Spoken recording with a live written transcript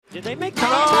Did they make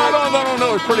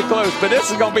No, it's pretty close, but this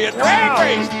is going to be a drag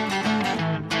race.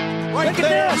 Look at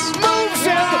this. Moves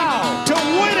in to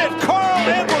win it. Carl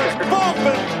Edwards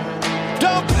bumping,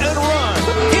 dump and run.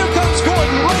 Here comes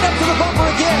Gordon right up to the bumper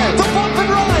again. The bump and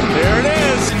run. There it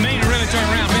is. Didn't mean to really turn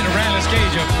around, mean to rattle his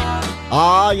cage up.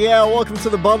 Yeah, welcome to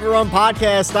the Bump and Run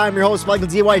Podcast. I'm your host, Michael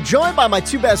D.Y., joined by my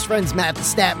two best friends, Matt the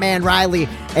Statman Riley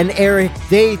and Eric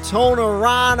Daytona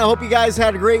Ron. I hope you guys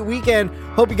had a great weekend.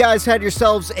 Hope you guys had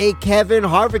yourselves a Kevin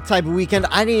Harvick type of weekend.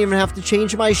 I didn't even have to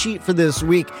change my sheet for this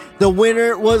week. The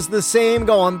winner was the same,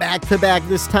 going back-to-back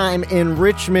this time in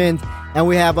Richmond. And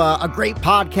we have a great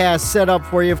podcast set up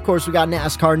for you. Of course, we got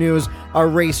NASCAR news, our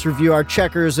race review, our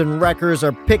checkers and wreckers,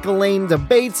 our pick-a-lane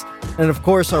debates, and of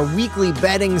course, our weekly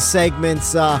betting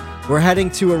segments. We're heading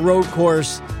to a road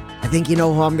course. I think you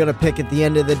know who I'm going to pick at the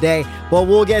end of the day. But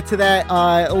we'll get to that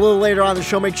a little later on in the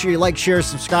show. Make sure you like, share,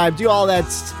 subscribe, do all that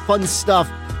fun stuff.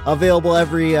 Available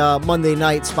every Monday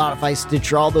night, Spotify,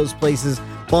 Stitcher, all those places.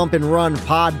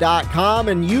 bumpandrunpod.com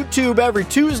and YouTube every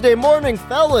Tuesday morning.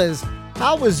 Fellas,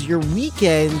 how was your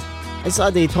weekend? I saw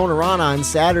Daytona Ron on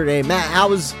Saturday. Matt, how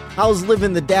was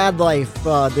living the dad life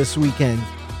this weekend?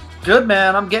 Good,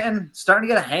 man. I'm starting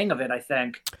to get a hang of it, I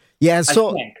think. Yeah,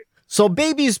 so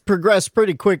babies progress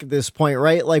pretty quick at this point,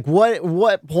 right? Like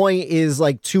what point is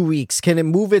like 2 weeks? Can it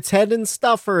move its head and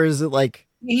stuff, or is it like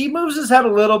he moves his head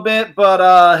a little bit, but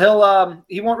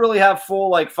he won't really have full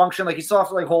like function. Like he still has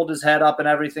to like hold his head up and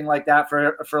everything like that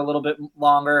for a little bit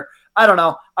longer. I don't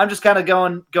know. I'm just kind of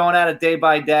going at it day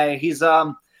by day. He's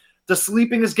the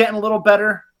sleeping is getting a little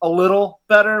better, but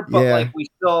yeah. Like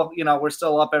we're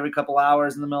still up every couple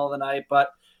hours in the middle of the night, but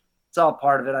it's all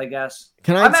part of it, I guess.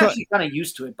 I'm actually kind of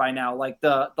used to it by now, like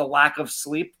the lack of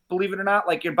sleep, believe it or not.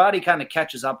 Like your body kind of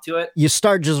catches up to it. You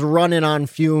start just running on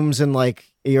fumes and like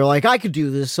you're like, I could do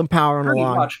this. I'm powering Pretty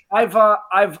along. much.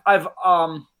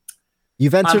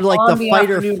 You've entered like the fight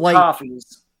or flight.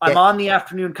 Coffees. I'm on the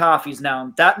afternoon coffees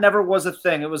now. That never was a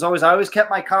thing. It was always, I always kept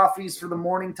my coffees for the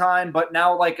morning time, but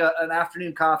now like an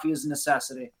afternoon coffee is a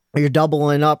necessity. You're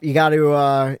doubling up. You got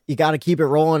to keep it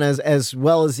rolling as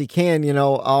well as you can. You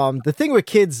know, the thing with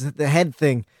kids, the head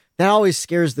thing, that always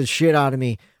scares the shit out of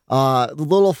me. The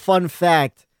little fun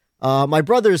fact, my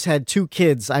brothers had 2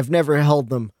 kids. I've never held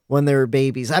them when they were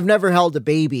babies. I've never held a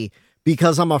baby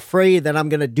because I'm afraid that I'm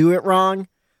going to do it wrong.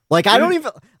 Like, I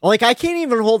can't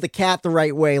even hold a cat the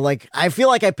right way. Like, I feel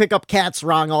like I pick up cats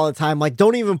wrong all the time. Like,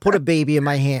 don't even put a baby in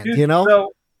my hand, you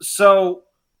know? So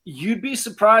you'd be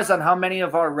surprised on how many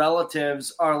of our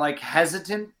relatives are like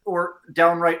hesitant or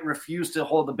downright refuse to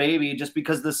hold the baby just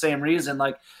because of the same reason.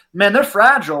 Like, man, they're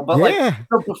fragile. But like,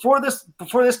 so before this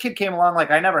kid came along,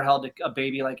 like I never held a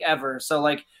baby like ever. So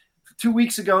like 2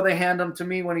 weeks ago, they hand him to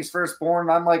me when he's first born.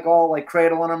 And I'm like all like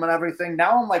cradling him and everything.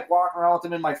 Now I'm like walking around with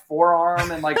him in my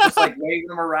forearm and like just like waving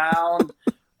him around.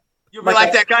 You'll be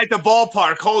like that guy at the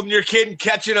ballpark holding your kid and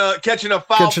catching a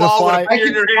foul ball with a beer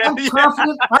in your hand.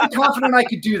 I'm confident I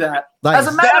could do that. Nice.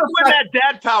 As a matter That's of when fact, that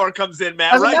dad power comes in,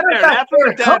 man. Right there. Fact, That's when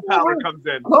the dad power comes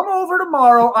in. Come over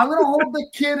tomorrow. I'm going to hold the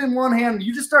kid in one hand.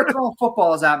 You just start throwing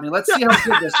footballs at me. Let's see how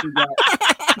good this can go.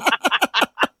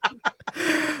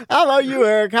 How about you,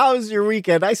 Eric? How was your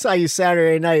weekend? I saw you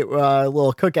Saturday night, a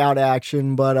little cookout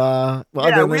action, but we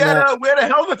had a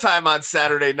hell of a time on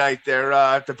Saturday night there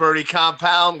at the Birdie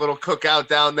compound. Little cookout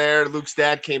down there. Luke's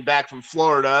dad came back from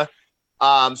Florida,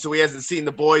 so he hasn't seen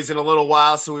the boys in a little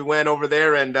while. So we went over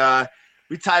there and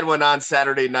we tied one on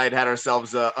Saturday night. Had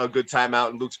ourselves a good time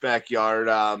out in Luke's backyard.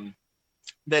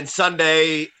 Then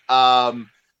Sunday.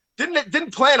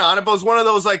 Didn't plan on it, but it was one of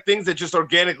those like things that just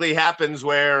organically happens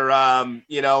where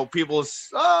people's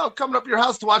coming up to your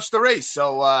house to watch the race.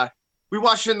 So we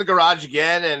watched it in the garage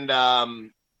again,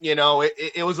 and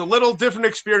it was a little different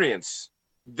experience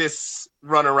this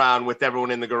run around with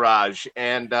everyone in the garage,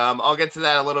 and I'll get to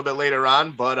that a little bit later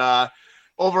on. But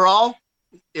overall,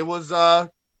 it was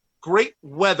a great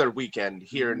weather weekend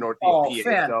here in Northeast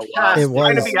PA. So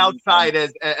trying to be outside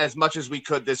as much as we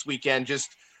could this weekend. Just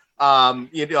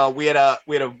we had a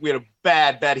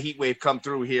bad heat wave come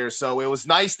through here. So it was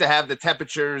nice to have the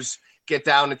temperatures get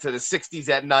down into the 60s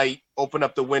at night, open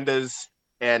up the windows,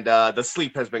 and the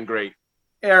sleep has been great.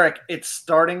 Eric, it's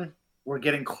starting. We're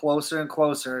getting closer and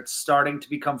closer. It's starting to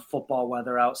become football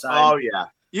weather outside. Oh yeah.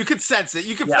 You could sense it.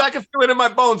 I can feel it in my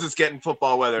bones. It's getting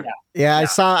football weather. Yeah. I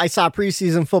saw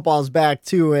preseason football's back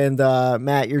too. And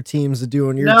Matt, your team's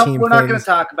doing your team. No, we're not going to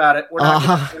talk about it. We're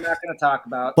not going to talk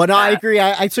about. But no, I agree.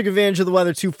 I took advantage of the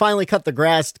weather too. Finally cut the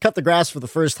grass for the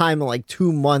first time in like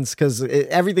 2 months because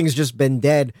everything's just been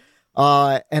dead.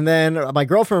 And then my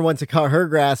girlfriend went to cut her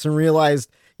grass and realized,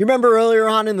 You remember earlier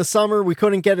on in the summer, we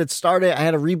couldn't get it started. I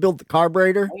had to rebuild the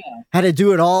carburetor. Yeah. Had to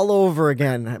do it all over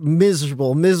again.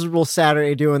 Miserable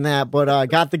Saturday doing that. But I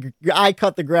cut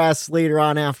the grass later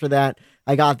on after that.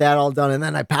 I got that all done. And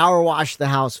then I power washed the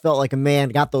house. Felt like a man.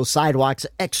 Got those sidewalks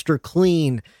extra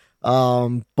clean.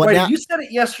 But now, you said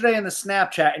it yesterday in the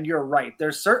Snapchat, and you're right.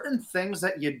 There's certain things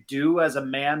that you do as a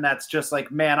man that's just like,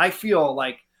 man, I feel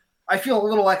a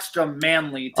little extra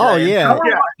manly today. Oh, yeah.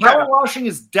 Power washing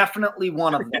is definitely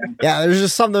one of them. Yeah, there's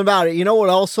just something about it. You know what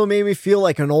also made me feel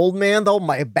like an old man, though?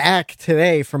 My back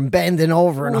today from bending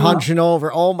over and hunching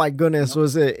over. Oh, my goodness,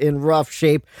 was it in rough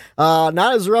shape.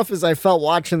 Not as rough as I felt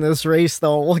watching this race,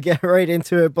 though. We'll get right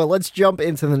into it, but let's jump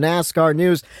into the NASCAR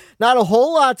news. Not a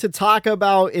whole lot to talk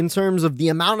about in terms of the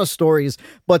amount of stories,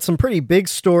 but some pretty big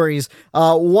stories.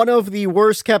 One of the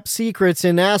worst-kept secrets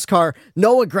in NASCAR,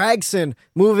 Noah Gragson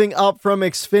moving up from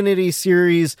Xfinity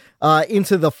Series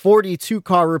into the 42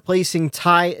 car, replacing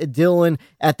Ty Dillon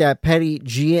at that Petty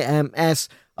GMS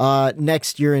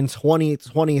next year in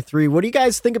 2023. What do you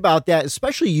guys think about that?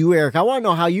 Especially you, Eric. I want to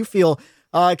know how you feel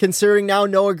considering now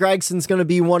Noah Gragson's going to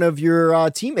be one of your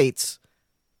teammates.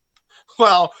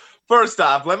 Well, first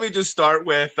off, let me just start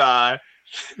with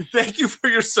thank you for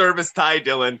your service, Ty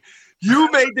Dillon. You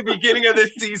made the beginning of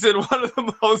this season one of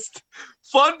the most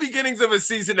fun beginnings of a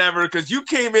season ever because you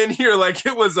came in here like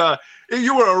you were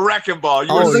a wrecking ball.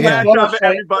 You were smashing up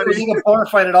everybody. It was a bar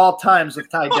fight at all times with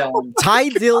Ty Dillon. Ty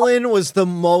Dillon was the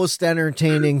most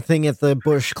entertaining thing at the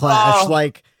Busch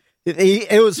Clash.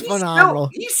 It was phenomenal.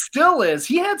 He still is.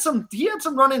 He had some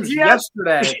run-ins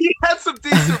yesterday. He had some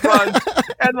decent runs.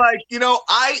 And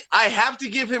I have to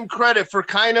give him credit for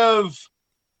kind of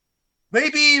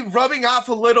maybe rubbing off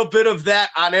a little bit of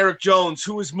that on Eric Jones,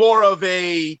 who is more of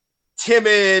a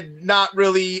timid, not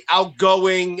really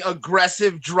outgoing,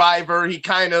 aggressive driver. He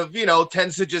kind of,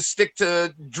 tends to just stick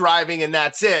to driving and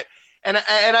that's it. And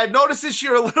I've noticed this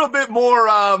year a little bit more,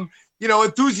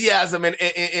 enthusiasm in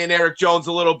Eric Jones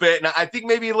a little bit. And I think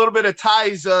maybe a little bit of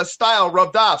Ty's style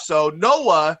rubbed off. So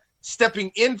Noah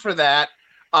stepping in for that,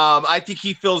 I think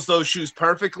he fills those shoes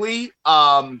perfectly.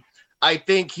 I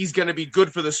think he's going to be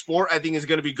good for the sport. I think he's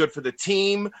going to be good for the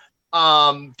team.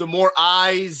 The more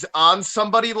eyes on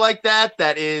somebody like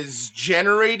that is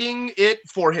generating it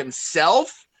for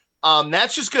himself,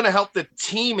 that's just going to help the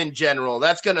team in general.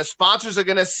 Sponsors are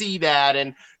going to see that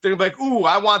and they're going to be like, ooh,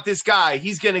 I want this guy.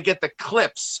 He's going to get the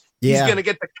clips. Yeah. He's going to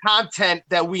get the content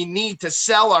that we need to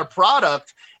sell our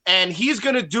product. And he's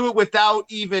going to do it without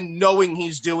even knowing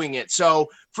he's doing it.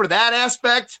 So for that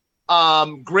aspect,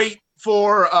 great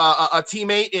for a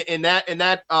teammate in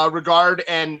that regard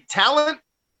and talent.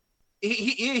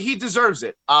 He deserves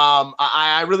it.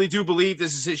 I really do believe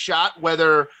this is his shot,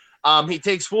 whether he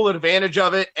takes full advantage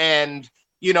of it and,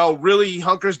 really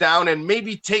hunkers down and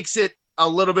maybe takes it a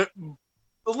little bit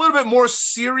more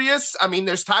serious. I mean,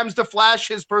 there's times to flash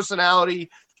his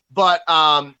personality, but,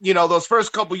 those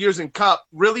first couple years in Cup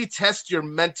really test your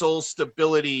mental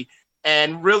stability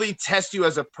and really test you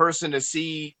as a person to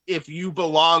see if you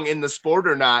belong in the sport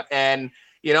or not. And,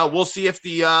 we'll see if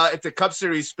the Cup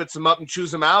Series spits him up and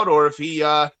chews him out, or if he,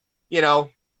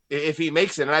 if he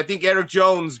makes it. And I think Eric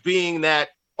Jones, being that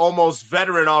almost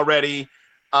veteran already,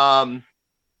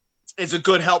 is a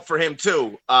good help for him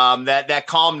too. That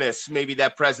calmness, maybe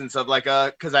that presence of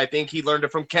because I think he learned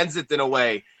it from Kenseth in a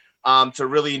way, to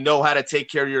really know how to take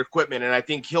care of your equipment. And I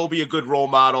think he'll be a good role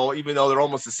model, even though they're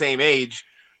almost the same age.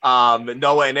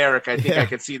 Noah and Eric, I think I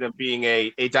could see them being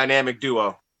a dynamic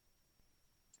duo.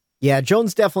 Yeah,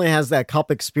 Jones definitely has that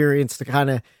Cup experience to kind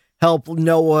of help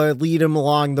Noah lead him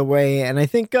along the way. And I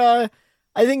think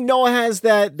Noah has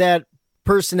that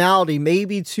personality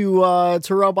maybe to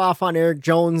rub off on Eric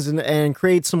Jones and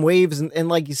create some waves and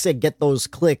like you said, get those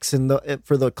clicks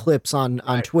for the clips on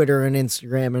Twitter and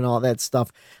Instagram and all that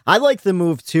stuff. I like the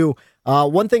move too.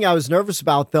 One thing I was nervous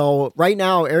about though, right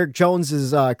now, Eric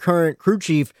Jones's current crew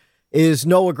chief is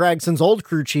Noah Gragson's old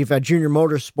crew chief at Junior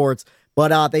Motorsports.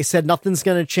 But they said nothing's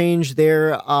going to change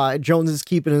there. Jones is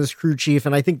keeping his crew chief,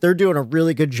 and I think they're doing a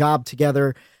really good job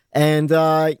together. And,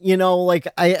 I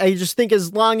just think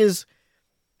as long as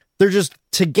they're just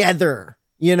together,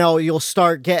 you'll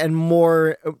start getting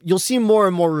you'll see more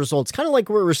and more results. Kind of like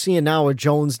what we're seeing now with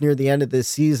Jones near the end of this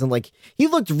season. Like, he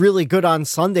looked really good on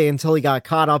Sunday until he got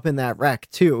caught up in that wreck,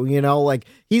 too.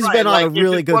 He's been on a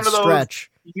really good stretch.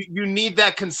 You need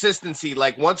that consistency.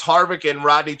 Like once Harvick and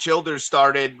Rodney Childers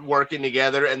started working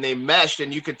together and they meshed,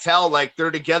 and you could tell they're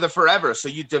together forever. So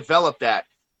you develop that.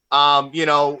 In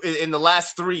the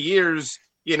last 3 years,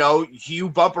 you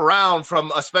bump around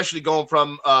from, especially going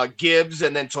from Gibbs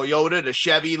and then Toyota to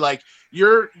Chevy, like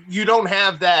you don't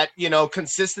have that,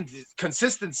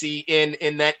 consistency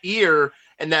in that ear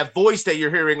and that voice that you're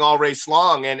hearing all race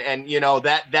long. And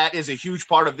that is a huge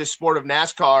part of this sport of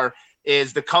NASCAR,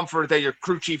 is the comfort that your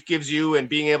crew chief gives you and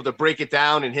being able to break it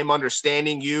down and him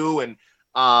understanding you. And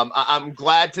I'm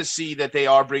glad to see that they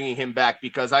are bringing him back,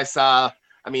 because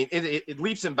it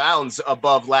leaps and bounds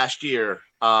above last year,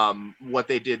 what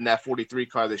they did in that 43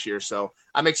 car this year. So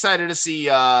I'm excited to see,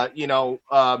 not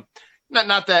like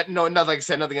I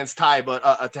said, nothing against Ty,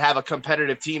 but to have a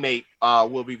competitive teammate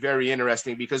will be very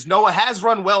interesting, because Noah has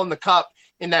run well in the Cup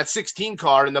in that 16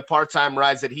 car in the part-time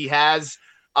rides that he has,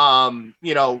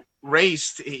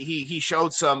 raced. He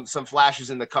showed some flashes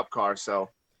in the Cup car. So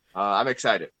I'm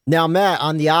excited. Now, Matt,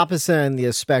 on the opposite end of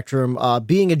the spectrum,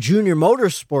 being a junior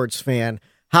motorsports fan,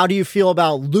 how do you feel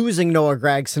about losing Noah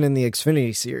Gragson in the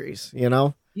Xfinity Series?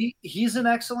 He's an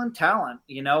excellent talent.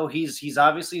 He's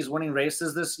obviously winning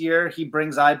races this year. He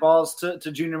brings eyeballs to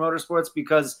junior motorsports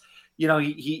because,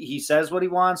 he says what he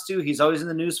wants to. He's always in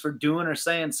the news for doing or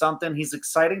saying something. He's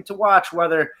exciting to watch,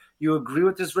 whether you agree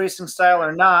with his racing style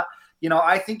or not.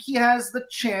 I think he has the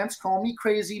chance, call me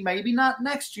crazy, maybe not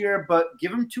next year, but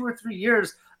give him 2 or 3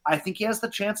 years. I think he has the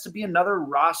chance to be another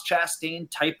Ross Chastain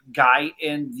type guy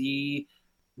in the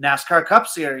NASCAR Cup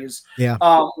Series,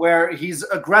 where he's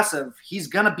aggressive. He's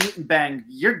gonna beat and bang.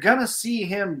 You're gonna see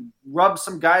him rub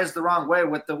some guys the wrong way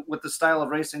with the style of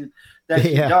racing that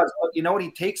he does. But you know what?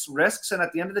 He takes risks, and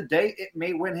at the end of the day, it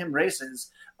may win him races.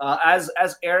 As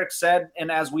Eric said,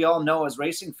 and as we all know as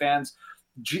racing fans,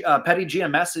 Petty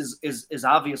GMS is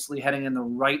obviously heading in the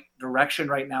right direction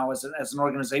right now as an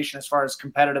organization as far as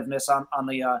competitiveness on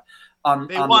the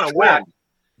track.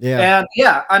 Yeah, and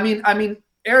I mean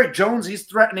Eric Jones, he's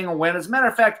threatening a win. As a matter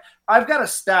of fact, I've got a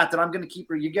stat that I'm going to keep.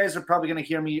 You guys are probably going to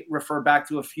hear me refer back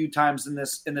to a few times in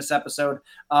this episode.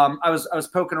 I was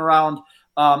poking around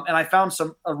and I found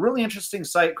a really interesting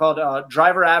site called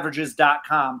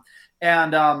driveraverages.com,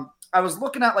 and I was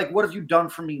looking at what have you done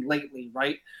for me lately,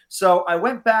 right? So I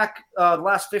went back the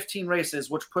last 15 races,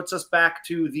 which puts us back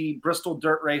to the Bristol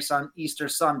Dirt Race on Easter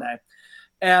Sunday.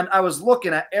 And I was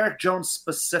looking at Eric Jones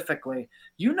specifically.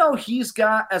 He's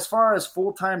got, as far as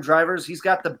full-time drivers, he's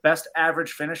got the best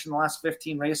average finish in the last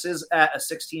 15 races at a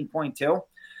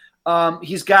 16.2.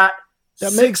 He's got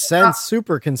that makes sense.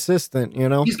 Super consistent,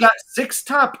 He's got 6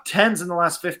 top 10s in the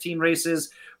last 15 races,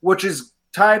 which is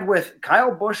tied with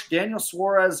Kyle Busch, Daniel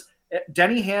Suarez,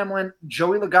 Denny Hamlin,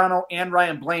 Joey Logano, and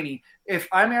Ryan Blaney. If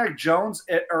I'm Eric Jones,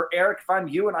 or Eric, if I'm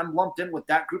you and I'm lumped in with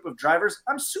that group of drivers,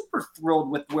 I'm super thrilled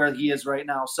with where he is right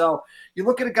now. So you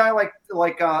look at a guy like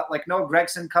Noah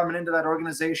Gragson coming into that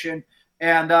organization,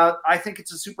 and I think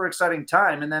it's a super exciting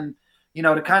time. And then, I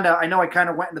went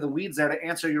into the weeds there to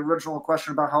answer your original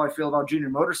question about how I feel about junior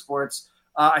motorsports.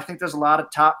 I think there's a lot of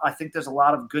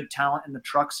good talent in the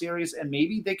Truck Series, and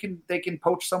maybe they can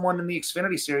poach someone in the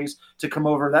Xfinity Series to come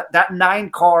over. That 9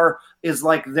 car is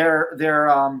like their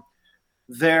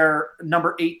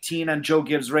number 18 on Joe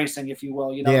Gibbs Racing, if you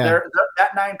will.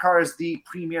 That 9 car is the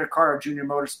premier car of junior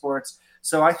motorsports.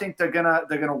 So I think they're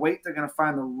gonna wait. They're gonna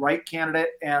find the right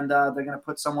candidate, and they're gonna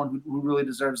put someone who really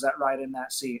deserves that ride in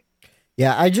that seat.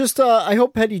 Yeah, I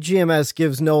hope Petty GMS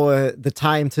gives Noah the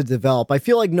time to develop. I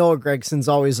feel like Noah Gregson's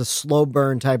always a slow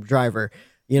burn type driver.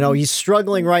 He's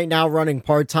struggling right now running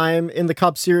part-time in the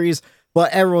Cup Series,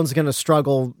 but everyone's going to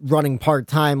struggle running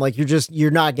part-time. Like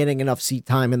you're not getting enough seat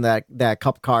time in that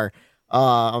Cup car.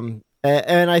 And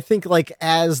I think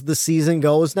as the season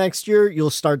goes next year,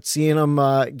 you'll start seeing him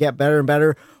get better and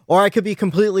better. Or I could be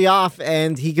completely off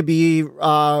and he could be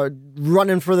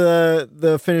running for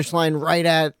the finish line right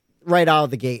out of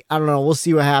the gate. I don't know. We'll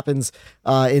see what happens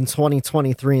in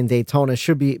 2023 in Daytona.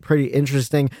 Should be pretty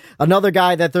interesting. Another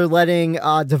guy that they're letting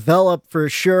develop for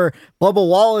sure, Bubba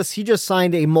Wallace. He just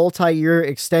signed a multi-year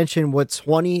extension with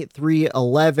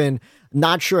 2311.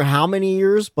 Not sure how many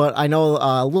years, but I know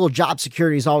a little job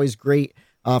security is always great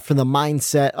for the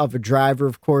mindset of a driver.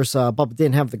 Of course, Bubba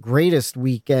didn't have the greatest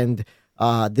weekend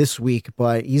this week,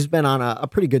 but he's been on a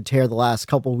pretty good tear the last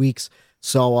couple weeks.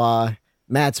 So,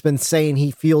 Matt's been saying he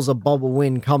feels a Bubba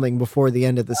win coming before the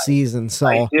end of the season. So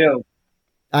I do.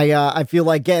 I feel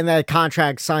like getting that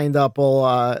contract signed up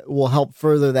will help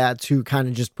further that to kind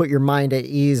of just put your mind at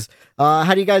ease.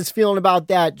 How do you guys feeling about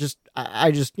that? I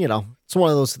it's one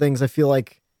of those things I feel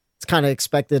like it's kind of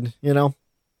expected, Well,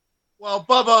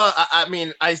 Bubba,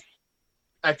 I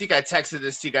think I texted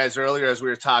this to you guys earlier as we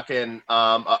were talking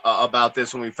about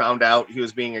this when we found out he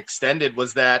was being extended,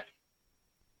 was that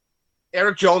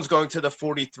Eric Jones going to the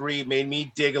 43 made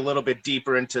me dig a little bit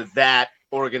deeper into that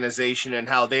organization and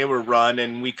how they were run,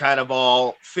 and we kind of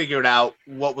all figured out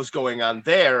what was going on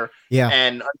there. Yeah.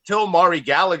 And until Maury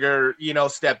Gallagher,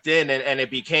 stepped in and it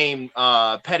became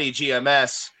Petty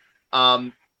GMS,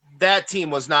 that team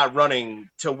was not running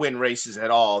to win races at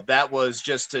all. That was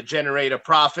just to generate a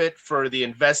profit for the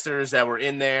investors that were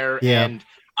in there. Yeah. And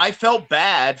I felt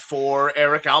bad for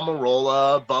Eric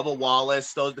Almirola, Bubba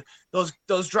Wallace.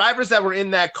 Those drivers that were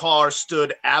in that car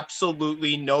stood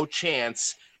absolutely no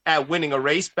chance at winning a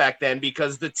race back then,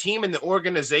 because the team and the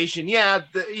organization,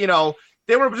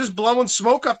 they were just blowing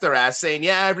smoke up their ass saying,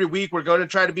 every week we're going to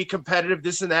try to be competitive,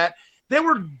 this and that. They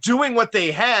were doing what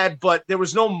they had, but there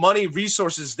was no money,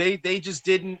 resources. They just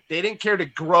didn't care to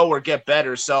grow or get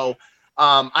better. So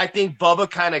I think Bubba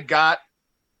kind of got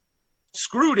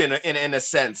screwed in a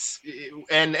sense,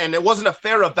 and it wasn't a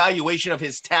fair evaluation of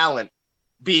his talent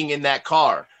being in that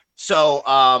car. So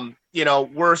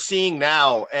we're seeing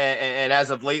now, and as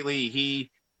of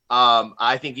lately,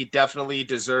 I think he definitely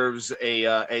deserves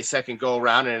a second go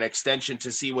around and an extension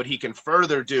to see what he can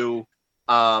further do.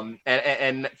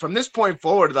 And from this point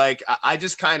forward, like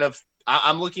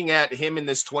I'm looking at him in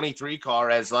this 23 car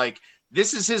as like,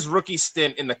 this is his rookie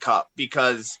stint in the Cup,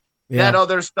 because that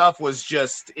other stuff was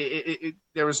just,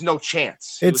 there was no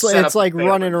chance. It's like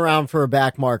running around for a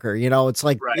back marker. It's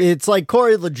like, right. It's like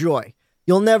Corey LaJoie.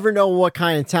 You'll never know what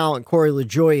kind of talent Corey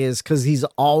LaJoie is, because he's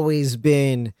always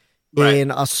been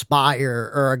in a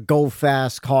Spire or a Go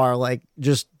Fast car. Like,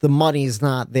 just the money's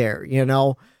not there, And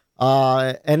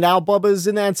now Bubba's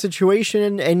in that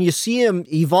situation, and you see him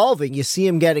evolving. You see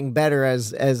him getting better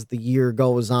as the year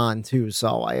goes on too.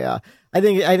 So I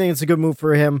think it's a good move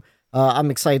for him.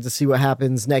 I'm excited to see what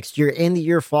happens next year and the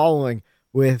year following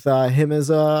with him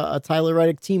as a Tyler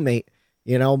Reddick teammate.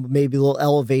 Maybe they'll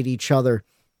elevate each other.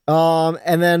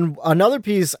 And then another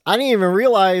piece, I didn't even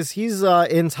realize he's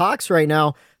in talks right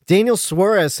now. Daniel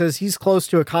Suarez says he's close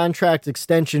to a contract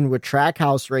extension with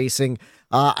Trackhouse Racing.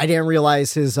 I didn't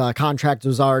realize his contract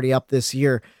was already up this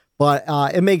year, but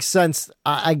it makes sense.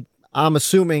 I'm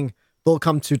assuming they'll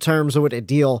come to terms with a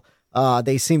deal.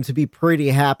 They seem to be pretty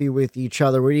happy with each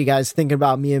other. What are you guys thinking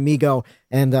about Mi Amigo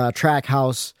and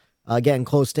Trackhouse getting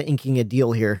close to inking a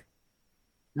deal here?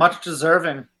 Much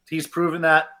deserving. He's proven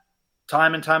that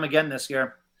time and time again this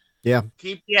year. Yeah.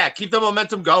 Keep the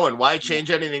momentum going. Why change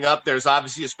anything up? There's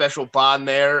obviously a special bond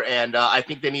there, and I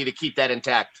think they need to keep that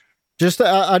intact. Just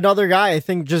another guy I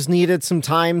think just needed some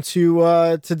time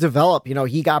to develop.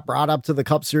 He got brought up to the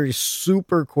Cup Series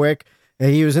super quick.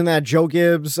 And he was in that Joe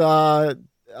Gibbs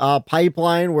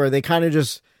pipeline where they kind of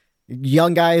just,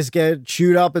 young guys get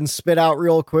chewed up and spit out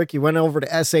real quick. He went over to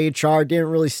SHR, didn't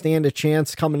really stand a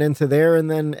chance coming into there,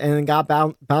 and got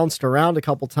bounced around a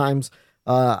couple times.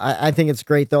 I think it's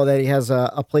great though that he has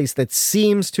a place that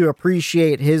seems to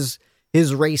appreciate his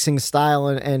racing style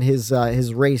and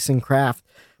his racing craft.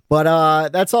 But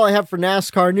that's all I have for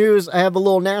NASCAR news. I have a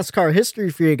little NASCAR history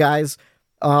for you guys.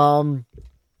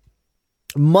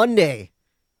 Monday,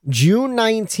 June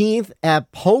 19th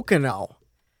at Pocono.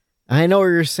 I know what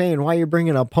you're saying. Why are you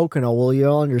bringing up Pocono? Well,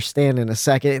 you'll understand in a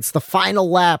second. It's the final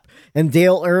lap, and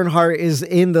Dale Earnhardt is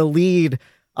in the lead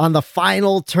on the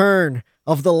final turn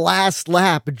of the last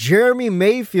lap. Jeremy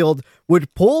Mayfield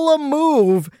would pull a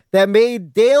move that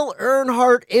made Dale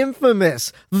Earnhardt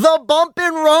infamous. The bump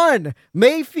and run.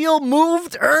 Mayfield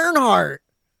moved Earnhardt.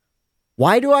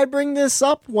 Why do I bring this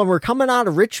up when we're coming out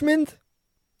of Richmond?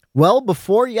 Well,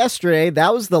 before yesterday,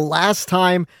 that was the last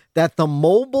time that the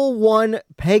Mobil 1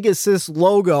 Pegasus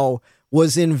logo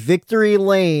was in victory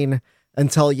lane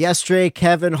until yesterday.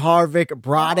 Kevin Harvick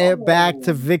brought it back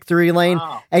to victory lane.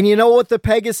 Wow. And you know what the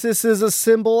Pegasus is a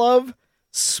symbol of?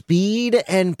 Speed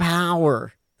and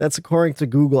power. That's according to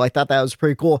Google. I thought that was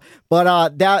pretty cool.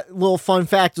 But that little fun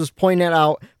fact was pointed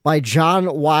out by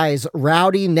John Wise,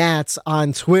 Rowdy Nats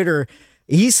on Twitter.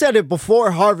 He said it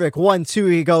before Harvick won too.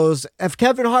 He goes, if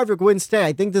Kevin Harvick wins today,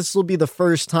 I think this will be the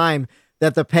first time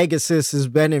that the Pegasus has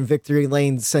been in victory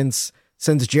lane since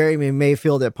Jeremy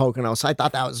Mayfield at Pocono. So I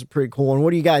thought that was pretty cool. And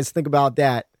what do you guys think about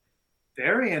that?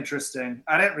 Very interesting.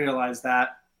 I didn't realize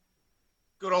that.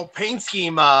 Good old paint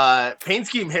scheme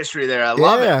history there. I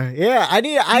love it. Yeah.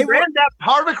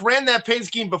 Harvick ran that paint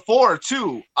scheme before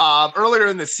too, earlier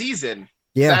in the season.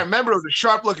 Yeah. I remember it was a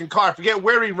sharp looking car. I forget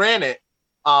where he ran it.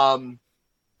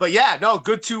 But yeah, no,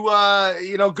 good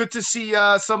to see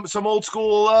some old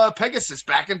school Pegasus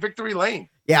back in victory lane.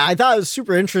 Yeah, I thought it was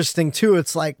super interesting too.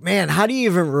 It's like, man, how do you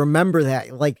even remember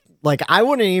that? Like I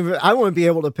wouldn't be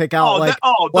able to pick out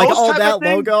all that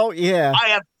logo. Yeah, I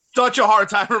have such a hard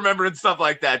time remembering stuff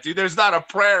like that, dude. There's not a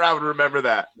prayer I would remember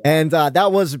that. And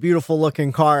that was a beautiful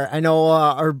looking car. I know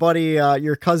our buddy,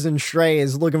 your cousin Shrey,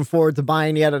 is looking forward to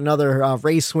buying yet another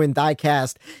Race Win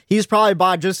diecast. He's probably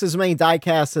bought just as many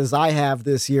diecasts as I have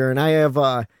this year, and I have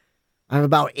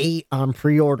about 8 on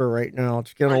pre-order right now.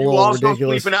 It's getting a little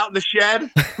ridiculous. Sleeping out in the shed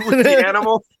with the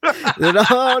animals?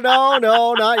 No,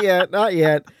 not yet.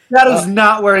 That is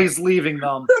not where he's leaving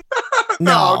them.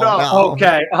 No.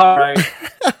 Okay, all right.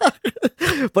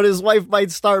 But his wife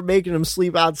might start making him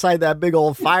sleep outside that big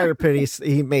old fire pit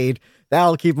he made.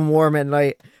 That'll keep him warm at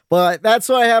night. But that's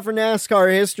what I have for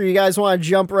NASCAR history. You guys want to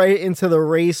jump right into the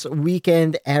race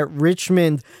weekend at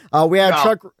Richmond? We had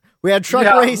truck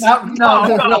race. No,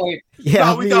 really.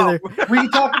 Yeah, no, we don't. We can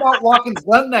talk about Watkins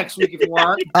Glen next week if you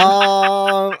want.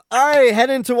 All right,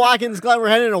 heading to Watkins Glen. We're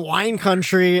heading to wine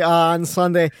country on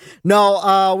Sunday.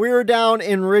 No, we were down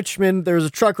in Richmond. There was a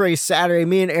truck race Saturday.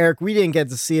 Me and Eric, we didn't get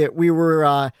to see it. We were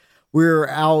out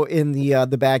in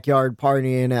the backyard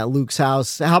partying at Luke's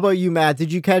house. How about you, Matt?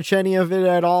 Did you catch any of it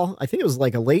at all? I think it was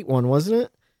like a late one, wasn't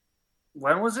it?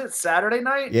 When was it? Saturday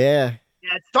night? Yeah.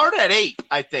 Yeah, it started at 8,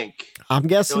 I think. I'm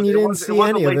guessing you didn't see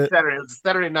any of it. Saturday. It was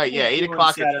Saturday night. Yeah, 8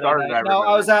 o'clock it started. No,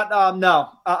 I was at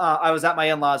I was at my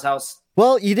in-laws' house.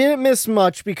 Well, you didn't miss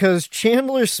much because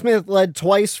Chandler Smith led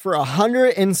twice for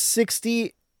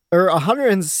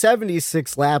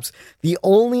 176 laps. The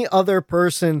only other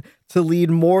person to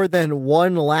lead more than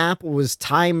one lap was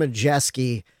Ty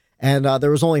Majeski, and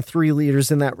there was only 3 leaders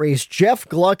in that race. Jeff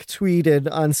Gluck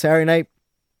tweeted on Saturday night,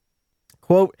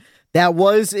 quote, "That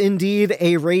was indeed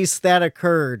a race that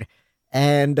occurred."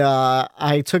 And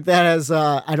I took that as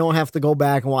I don't have to go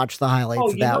back and watch the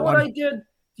highlights of that one.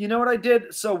 You know what I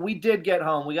did? So we did get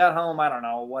home. We got home, I don't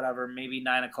know, whatever, maybe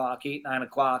 9 o'clock, 9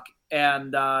 o'clock.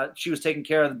 And she was taking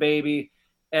care of the baby.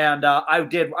 And I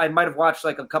might have watched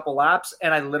like a couple laps.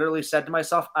 And I literally said to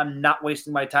myself, I'm not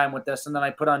wasting my time with this. And then I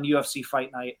put on UFC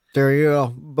Fight Night. There you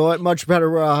go. But much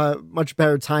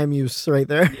better time use right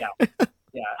there. Yeah.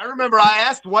 Yeah, I remember I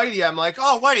asked Whitey, I'm like,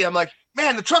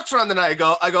 man, the trucks are on tonight. I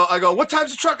go, what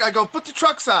time's the truck? I go, put the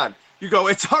trucks on. You go,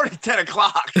 it's already 10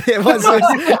 o'clock. It was, I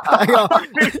go,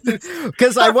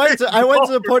 because I went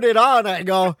to put it on. I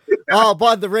go, oh,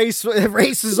 bud, the race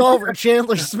is over.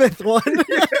 Chandler Smith won.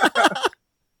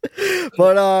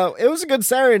 But it was a good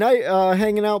Saturday night,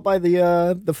 hanging out by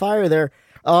the fire there.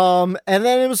 And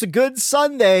then it was a good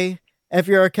Sunday. If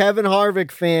you're a Kevin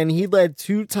Harvick fan, he led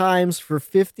 2 times for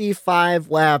 55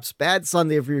 laps. Bad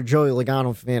Sunday if you're a Joey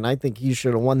Logano fan. I think he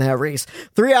should have won that race.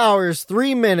 3 hours,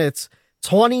 3 minutes,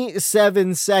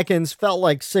 27 seconds. Felt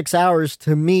like 6 hours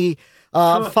to me.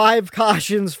 5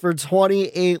 cautions for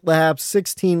 28 laps,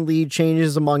 16 lead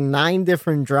changes among 9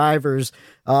 different drivers.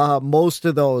 Most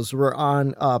of those were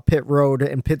on pit road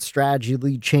and pit strategy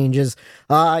lead changes.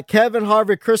 Kevin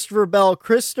Harvick, Christopher Bell,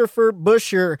 Christopher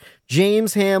Buescher,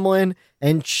 James Hamlin,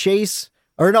 and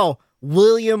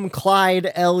William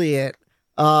Clyde Elliott.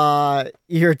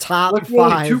 Your top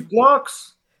 5. 2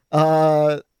 blocks?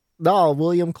 No,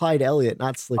 William Clyde Elliott,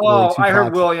 not Slick. Oh, I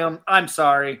heard William. I'm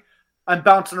sorry. I'm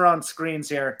bouncing around screens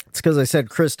here. It's because I said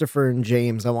Christopher and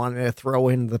James. I wanted to throw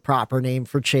in the proper name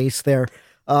for Chase there.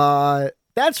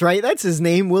 That's right. That's his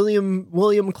name.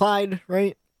 William Clyde,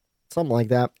 right? Something like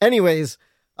that. Anyways,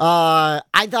 I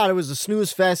thought it was a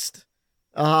snooze fest.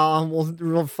 We'll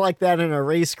reflect that in our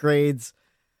race grades.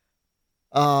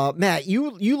 Matt,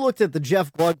 you looked at the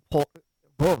Jeff Gluck poll.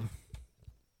 Whoa.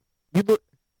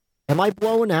 Am I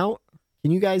blowing out?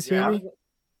 Can you guys hear me?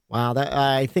 Wow,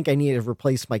 I think I need to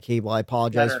replace my cable. I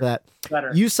apologize for that.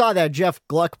 Better. You saw that Jeff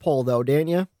Gluck poll, though, didn't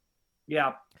you?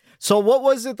 Yeah. So what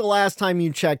was it the last time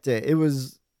you checked it? It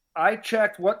was. I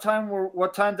checked. What time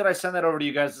did I send that over to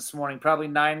you guys this morning? Probably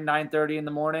 9:30 in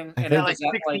the morning. And it was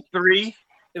like 63.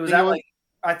 It was at like,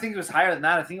 I think it was higher than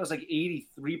that. I think it was like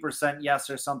 83% yes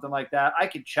or something like that. I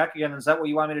could check again. Is that what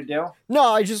you want me to do? No,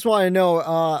 I just want to know.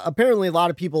 Apparently, a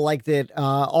lot of people liked it.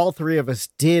 All 3 of us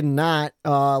did not.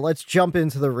 Let's jump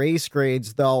into the race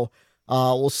grades, though.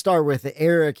 We'll start with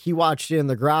Eric. He watched it in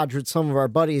the garage with some of our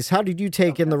buddies. How did you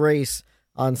take in the race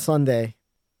on Sunday?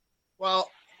 Well,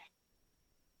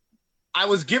 I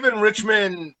was giving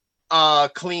Richmond a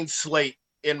clean slate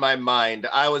in my mind.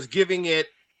 I was giving it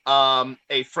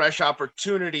a fresh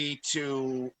opportunity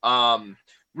to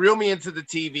reel me into the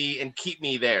TV and keep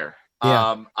me there.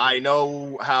 Yeah. I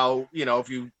know how, if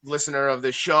you listener of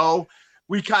the show,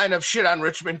 we kind of shit on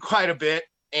Richmond quite a bit.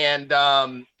 And,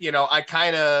 I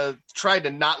kind of tried to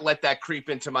not let that creep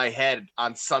into my head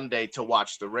on Sunday to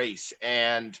watch the race.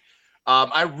 And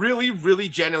I really, really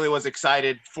genuinely was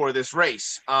excited for this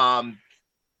race.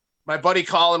 My my buddy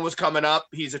Colin was coming up.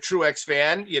 He's a Truex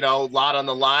fan, a lot on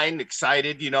the line,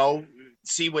 excited,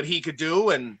 see what he could do.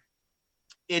 And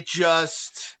it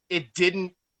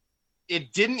didn't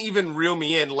even reel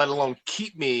me in, let alone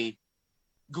keep me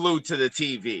glued to the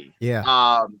TV.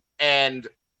 Yeah. And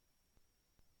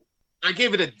I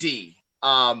gave it a D.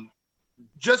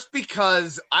 Just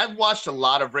because I've watched a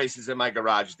lot of races in my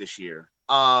garage this year.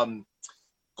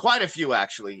 Quite a few,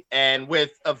 actually. And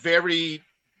with a very,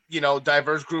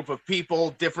 diverse group of people,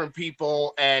 different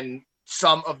people, and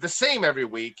some of the same every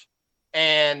week.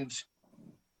 And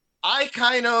I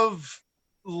kind of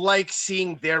like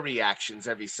seeing their reactions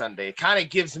every Sunday. It kind of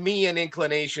gives me an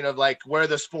inclination of like where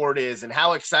the sport is and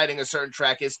how exciting a certain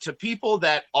track is to people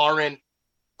that aren't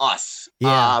us,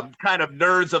 kind of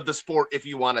nerds of the sport, if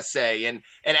you want to say, and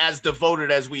as devoted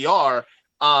as we are.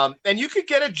 And you could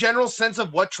get a general sense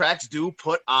of what tracks do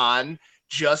put on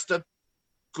just a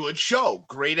good show,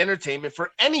 great entertainment for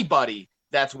anybody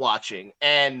that's watching.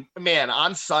 And man,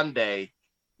 on Sunday,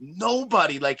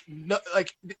 nobody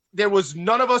there was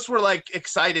none of us were like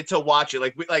excited to watch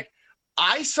it.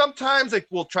 I sometimes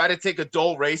will try to take a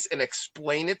dull race and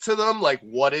explain it to them, like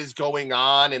what is going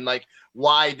on and like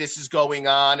why this is going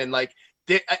on. And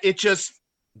it just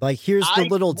like, here's the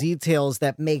little details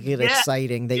that make it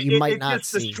exciting that you might not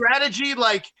see. The strategy,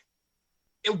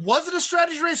 was it a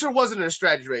strategy race or wasn't it a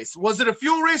strategy race? Was it a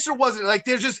fuel race or wasn't it?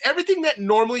 There's just everything that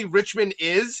normally Richmond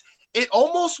is. It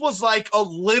almost was like a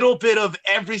little bit of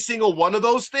every single one of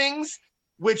those things,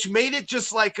 which made it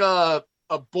just like a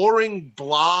boring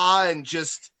blah and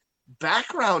just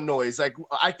background noise.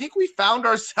 I think we found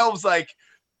ourselves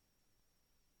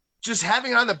just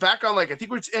having on the background, I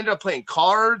think we ended up playing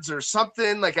cards or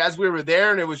something as we were there.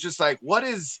 And it was just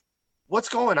what's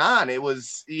going on? It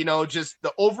was, just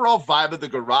the overall vibe of the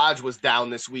garage was down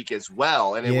this week as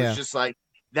well. And it was just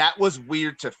that was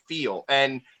weird to feel.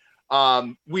 And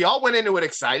we all went into it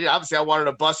excited. Obviously, I wanted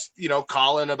to bust,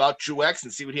 Colin about Truex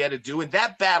and see what he had to do. And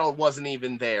that battle wasn't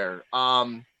even there.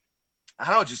 I don't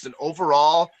know, just an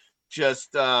overall,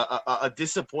 just a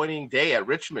disappointing day at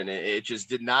Richmond. It just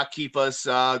did not keep us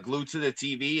glued to the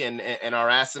TV and our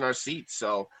ass in our seats.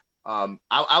 So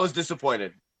I was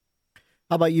disappointed.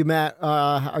 How about you, Matt?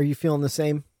 Are you feeling the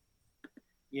same?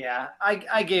 Yeah,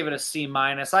 I gave it a C-.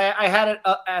 I had it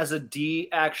as a D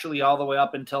actually all the way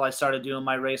up until I started doing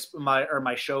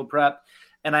my show prep,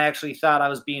 and I actually thought I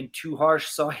was being too harsh,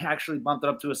 so I actually bumped it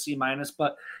up to a C-.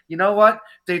 But you know what?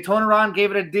 Daytona Ron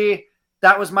gave it a D.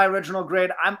 That was my original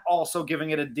grade. I'm also giving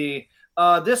it a D.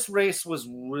 This race was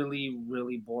really,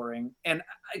 really boring, and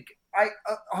I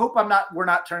hope we're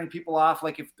not turning people off.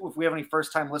 If we have any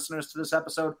first-time listeners to this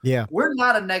episode, we're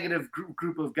not a negative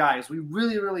group of guys. We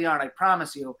really, really aren't. I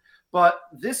promise you. But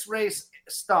this race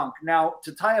stunk. Now,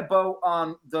 to tie a bow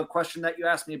on the question that you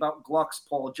asked me about Gluck's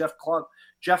poll, Jeff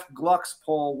Gluck's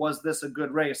poll, was this a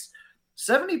good race?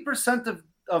 70%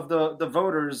 of the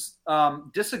voters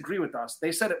disagree with us.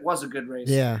 They said it was a good race.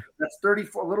 Yeah, that's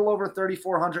a little over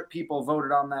 3,400 people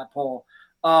voted on that poll.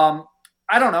 I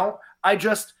don't know.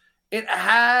 It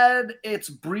had its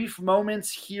brief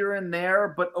moments here and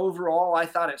there, but overall, I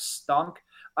thought it stunk.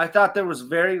 I thought there was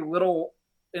very little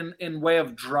in way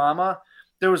of drama.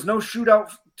 There was no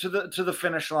shootout to the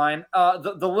finish line.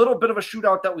 The little bit of a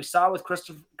shootout that we saw with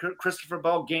Christopher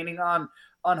Bell gaining on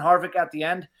Harvick at the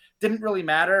end didn't really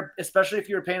matter, especially if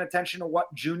you were paying attention to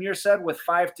what Junior said with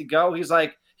 5 to go.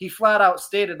 He flat out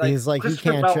stated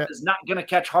Christopher Bell is not going to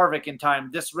catch Harvick in time.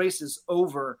 This race is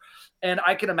over. And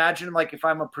I can imagine, if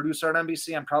I'm a producer at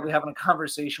NBC, I'm probably having a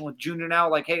conversation with Junior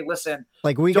now, hey, listen.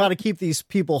 We got to keep these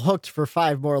people hooked for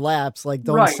 5 more laps.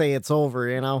 Don't say it's over,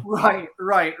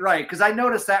 Right. Because I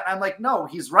noticed that. I'm no,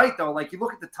 he's right, though. You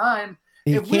look at the time.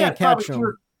 You can't catch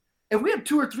him. If we had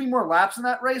 2 or 3 more laps in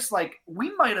that race,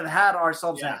 we might have had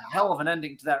ourselves a hell of an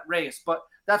ending to that race. But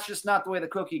that's just not the way the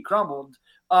cookie crumbled.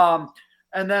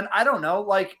 And then, I don't know,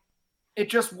 it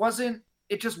just wasn't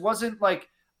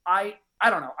I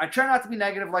don't know. I try not to be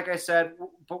negative, like I said,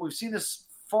 but we've seen this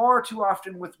far too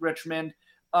often with Richmond.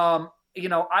 I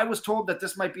was told that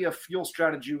this might be a fuel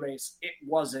strategy race. It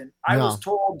wasn't. I was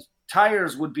told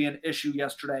tires would be an issue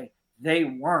yesterday. They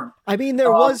weren't. I mean,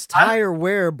 there was tire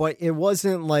wear, but it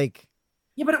wasn't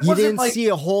but it you wasn't didn't see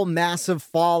a whole massive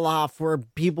fall off where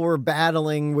people were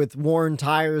battling with worn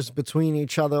tires between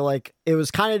each other. It was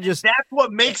kind of just that's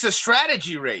what makes a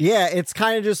strategy race. Yeah, it's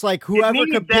kind of just whoever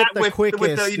could pit the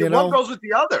quickest. One goes with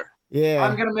the other. Yeah,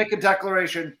 I'm gonna make a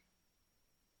declaration.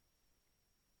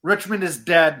 Richmond is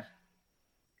dead.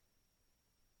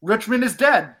 Richmond is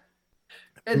dead.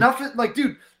 Enough.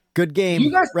 Dude, good game.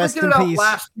 You guys Rest figured in it out peace.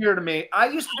 last year to me. I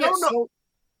used to get so.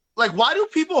 like, why do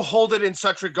people hold it in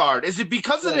such regard? Is it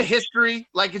because of the history?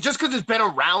 Like, it's just because it's been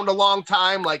around a long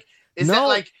time? Like, is that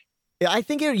like... I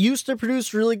think it used to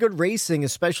produce really good racing,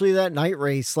 especially that night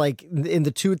race, like in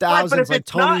the 2000s. Right, but if like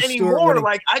it's Tony not Stewart anymore, winning.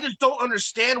 like, I just don't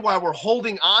understand why we're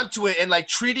holding on to it and like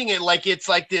treating it like it's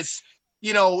like this,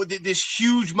 you know, this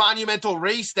huge monumental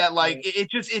race that like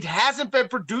it hasn't been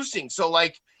producing. So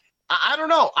like, I don't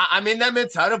know. I'm in that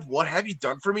mentality of what have you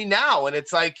done for me now? And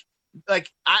it's like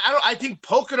I think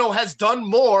Pocono has done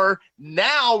more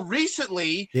now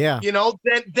recently, you know,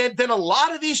 than a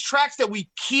lot of these tracks that we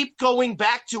keep going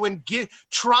back to and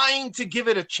trying to give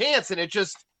it a chance. And it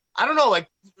just, I don't know, like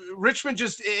Richmond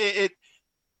just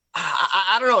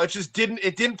I don't know. It just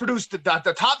didn't produce the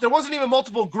top. There wasn't even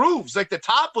multiple grooves. Like the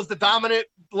top was the dominant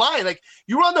line. Like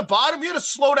you were on the bottom, you had to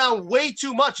slow down way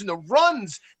too much. And the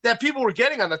runs that people were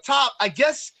getting on the top, I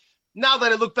guess now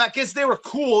that I look back, yes, they were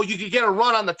cool. You could get a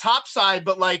run on the top side,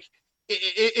 but like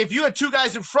if you had two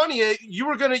guys in front of you, you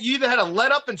either had to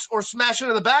let up or smash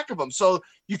into the back of them. So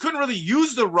you couldn't really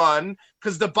use the run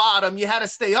because the bottom, you had to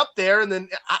stay up there. And then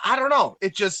I don't know.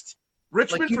 It just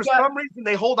Richmond like some reason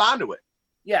they hold on to it.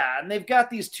 Yeah, and they've got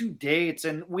these 2 dates,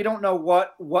 and we don't know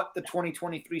what the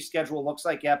 2023 schedule looks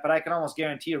like yet, but I can almost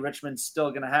guarantee you Richmond's still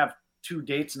going to have 2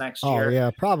 dates next year. Oh, yeah,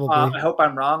 probably. I hope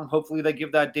I'm wrong. Hopefully they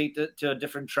give that date to a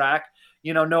different track.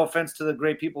 You know, no offense to the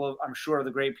great people I'm sure the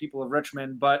great people of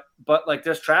Richmond, but like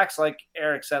there's tracks like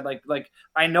Eric said, like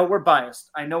I know we're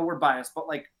biased, but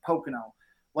like Pocono,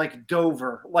 like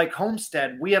Dover, like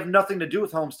Homestead. We have nothing to do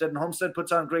with Homestead, and Homestead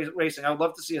puts on great racing. I would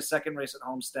love to see a second race at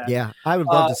Homestead. Yeah, I would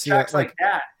love to see tracks like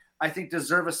that. I think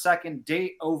deserve a second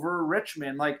date over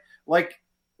Richmond. Like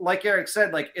Eric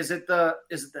said, like is it the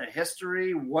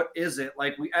history? What is it?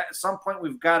 Like we at some point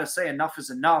we've got to say enough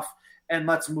is enough and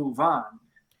let's move on.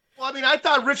 Well, I mean, I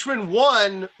thought Richmond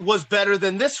 1 was better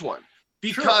than this one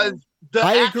because the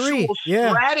actual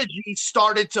strategy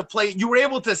started to play. You were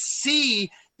able to see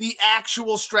the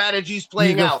actual strategies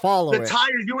playing out. The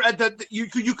tires, you were at you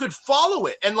could follow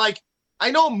it. And like, I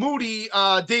know Moody,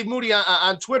 Dave Moody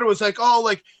on Twitter was like, oh,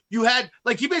 like you had,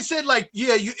 like he said, like,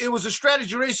 yeah, it was a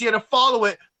strategy race. You had to follow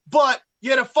it, but you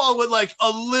had to follow it like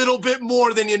a little bit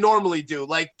more than you normally do.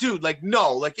 Like, dude, like,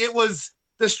 no, like it was,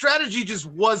 the strategy just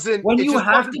wasn't, when you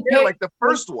have to pay, like the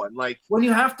first one, like when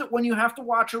you have to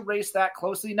watch a race that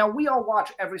closely. Now we all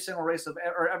watch every single race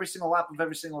or every single lap of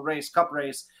every single race, cup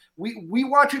race. We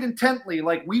watch it intently.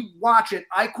 Like we watch it.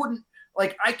 I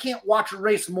can't watch a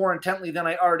race more intently than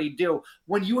I already do.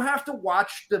 When you have to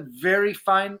watch the very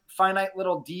finite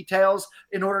little details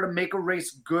in order to make a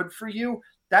race good for you,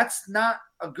 that's not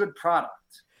a good product.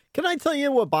 Can I tell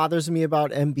you what bothers me about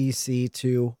NBC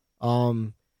too?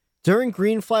 During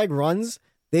green flag runs,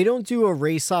 they don't do a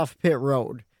race off pit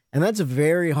road. And that's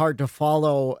very hard to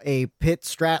follow a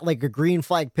like a green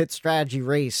flag pit strategy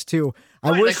race too.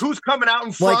 I wish, like who's coming out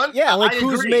in front? Like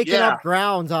who's making up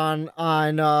ground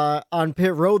on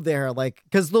pit road there? Like,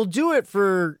 cause they'll do it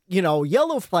for, you know,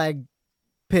 yellow flag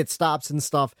pit stops and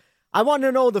stuff. I want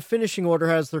to know the finishing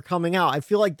order as they're coming out. I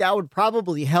feel like that would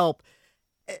probably help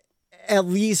at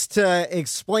least to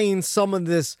explain some of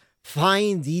this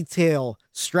fine detail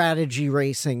strategy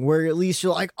racing where at least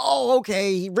you're like, oh,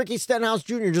 okay, Ricky Stenhouse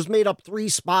Jr. just made up 3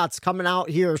 spots coming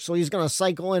out here, so he's going to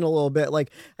cycle in a little bit.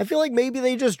 Like, I feel like maybe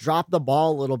they just dropped the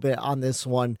ball a little bit on this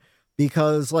one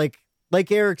because like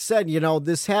Eric said, you know,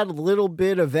 this had a little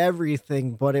bit of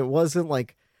everything, but it wasn't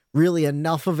like really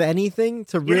enough of anything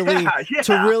to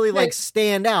really like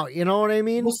stand out. You know what I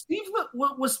mean? Was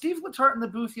Steve Letarte in the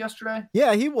booth yesterday?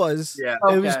 Yeah, he was. Yeah.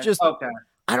 It was just,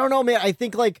 I don't know, man. I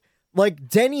think like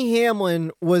Denny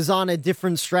Hamlin was on a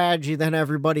different strategy than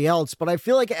everybody else, but I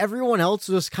feel like everyone else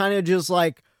was kind of just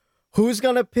like, who's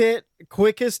going to pit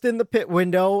quickest in the pit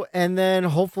window? And then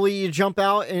hopefully you jump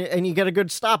out and you get a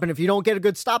good stop. And if you don't get a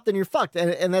good stop, then you're fucked.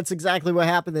 And that's exactly what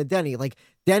happened to Denny. Like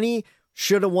Denny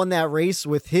should have won that race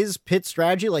with his pit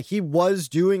strategy. Like he was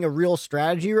doing a real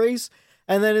strategy race.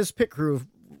 And then his pit crew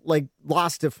like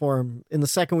lost it for him in the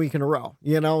second week in a row,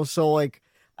 you know? So like,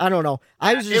 I don't know.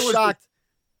 I was just shocked.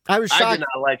 I was shocked. I did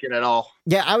not like it at all.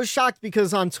 Yeah, I was shocked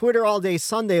because on Twitter all day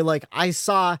Sunday, like I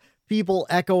saw people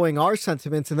echoing our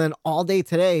sentiments, and then all day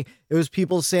today, it was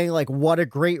people saying like what a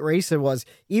great race it was.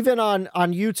 Even on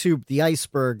YouTube, the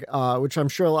Iceberg, which I'm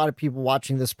sure a lot of people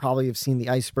watching this probably have seen the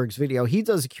Iceberg's video. He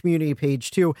does a community page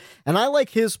too, and I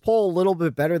like his poll a little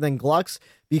bit better than Gluck's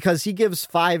because he gives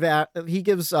 5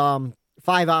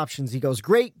 options. He goes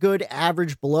great, good,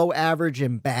 average, below average,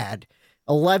 and bad.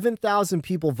 11,000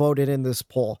 people voted in this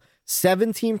poll.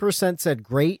 17% said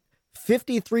great,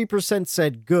 53%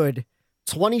 said good,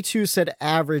 22 said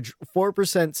average,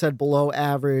 4% said below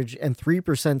average, and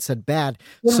 3% said bad.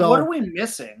 Well, so what are we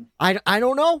missing? I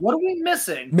don't know. What are we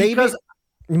missing? Maybe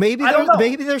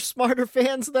they're smarter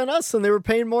fans than us and they were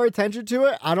paying more attention to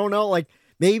it. I don't know. Like,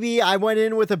 maybe I went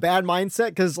in with a bad mindset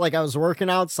because, like, I was working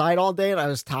outside all day and I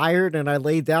was tired and I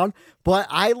laid down. But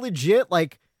I legit,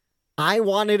 like, I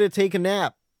wanted to take a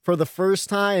nap for the first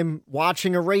time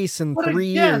watching a race in 3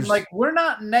 years. Like, we're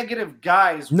not negative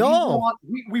guys. No.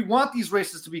 We want these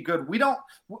races to be good. We don't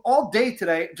 – all day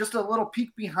today, just a little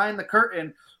peek behind the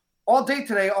curtain, all day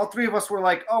today, all three of us were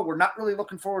like, oh, we're not really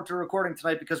looking forward to recording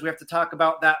tonight because we have to talk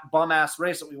about that bum-ass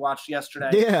race that we watched yesterday.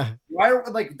 Yeah.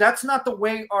 That's not the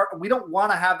way we don't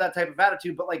want to have that type of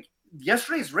attitude, but, like,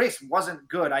 yesterday's race wasn't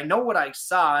good. I know what I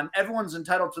saw, and everyone's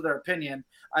entitled to their opinion.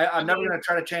 I'm never going to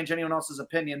try to change anyone else's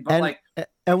opinion, but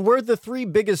and we're the three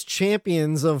biggest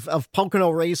champions of Pocono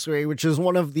Raceway, which is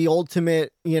one of the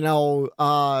ultimate,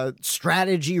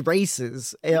 strategy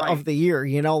races of the year.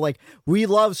 Like, we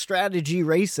love strategy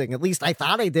racing. At least I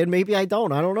thought I did. Maybe I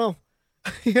don't. I don't know.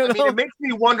 I mean, it makes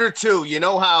me wonder too. You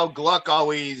know how Gluck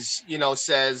always,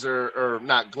 says, or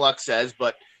not Gluck says,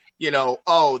 but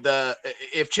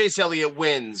if Chase Elliott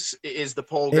wins, is the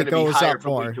poll going to be higher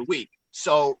from week to week?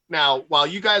 So now, while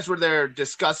you guys were there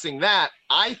discussing that,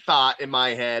 I thought in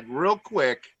my head, real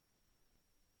quick,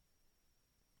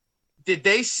 did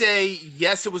they say,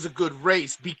 yes, it was a good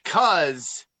race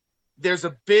because there's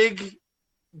a big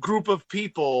group of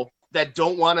people that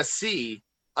don't want to see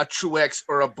a Truex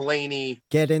or a Blaney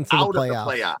get into the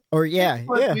playoff. Or yeah.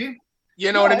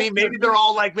 You know what I mean? Maybe they're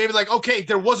all like, okay,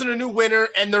 there wasn't a new winner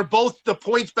and they're both, the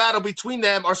points battle between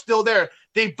them are still there.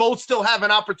 They both still have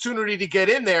an opportunity to get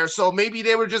in there. So maybe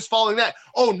they were just following that.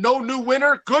 Oh, no new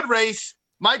winner. Good race.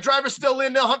 My driver's still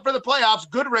in the hunt for the playoffs.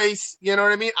 Good race. You know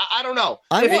what I mean? I don't know.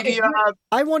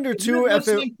 I wonder too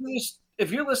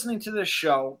if you're listening to this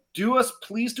show,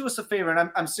 please do us a favor.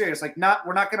 And I'm serious. Like,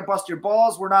 we're not going to bust your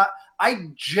balls. I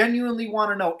genuinely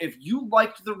want to know if you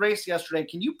liked the race yesterday.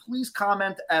 Can you please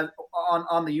comment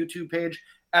on the YouTube page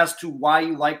as to why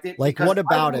you liked it? Like, what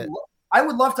about it? I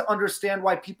would love to understand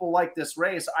why people like this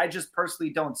race. I just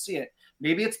personally don't see it.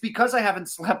 Maybe it's because I haven't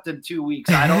slept in 2 weeks.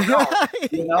 I don't know.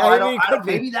 I don't.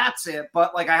 Maybe that's it.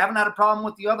 But, like, I haven't had a problem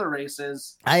with the other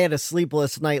races. I had a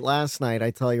sleepless night last night.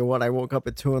 I tell you what, I woke up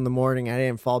at 2 a.m. I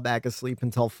didn't fall back asleep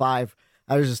until 5.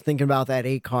 I was just thinking about that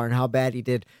 8 car and how bad he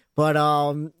did. But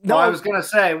no, I was gonna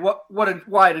say,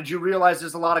 why did you realize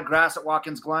there's a lot of grass at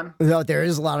Watkins Glen? No, there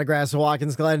is a lot of grass at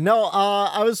Watkins Glen. No,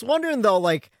 I was wondering though,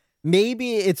 like,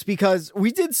 maybe it's because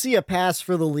we did see a pass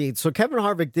for the lead. So Kevin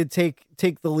Harvick did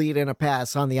take the lead in a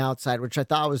pass on the outside, which I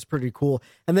thought was pretty cool.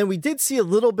 And then we did see a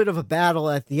little bit of a battle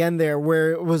at the end there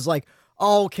where it was like,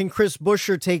 oh, can Chris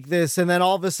Buescher take this? And then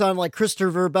all of a sudden, like,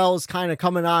 Christopher Bell is kind of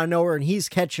coming out of nowhere and he's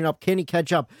catching up. Can he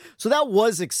catch up? So that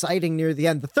was exciting near the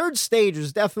end. The third stage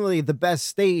was definitely the best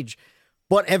stage.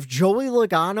 But if Joey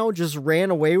Logano just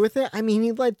ran away with it, I mean,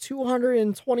 he led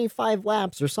 225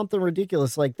 laps or something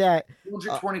ridiculous like that.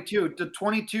 222. The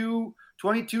 22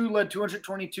 led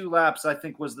 222 laps, I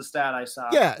think was the stat I saw.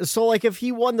 Yeah, so, like, if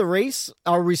he won the race,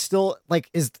 are we still, like,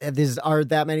 are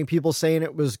that many people saying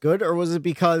it was good? Or was it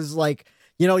because, like,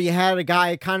 you had a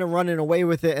guy kind of running away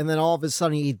with it and then all of a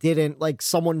sudden he didn't, like,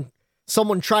 someone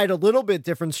tried a little bit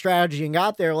different strategy and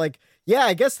got there? Like, yeah,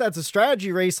 I guess that's a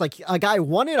strategy race. Like, a guy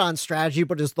won it on strategy,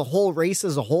 but is the whole race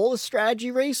as a whole a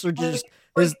strategy race? Or just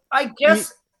I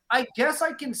guess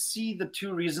I can see the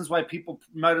two reasons why people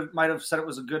might have said it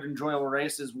was a good, enjoyable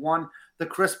race. Is one, the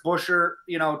Chris Buescher,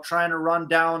 trying to run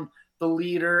down the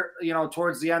leader,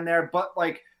 towards the end there. But,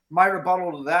 like, my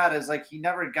rebuttal to that is, like, he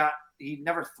never got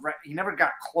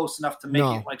close enough to make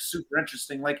it, like, super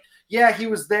interesting. Like, yeah, he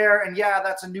was there, and yeah,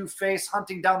 that's a new face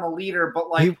hunting down the leader, but,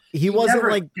 like, he wasn't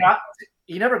like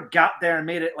he never got there and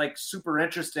made it, like, super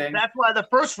interesting. That's why the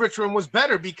first Richmond was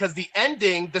better, because the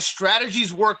ending, the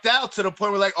strategies worked out to the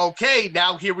point where, like, okay,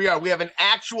 now here we are. We have an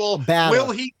actual battle.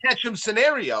 Will he catch him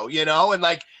scenario, and,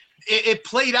 like, it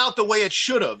played out the way it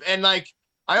should have. And, like,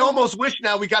 I almost wish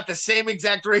now we got the same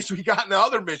exact race we got in the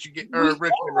other Richmond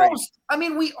race. I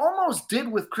mean, we almost did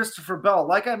with Christopher Bell.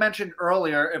 Like I mentioned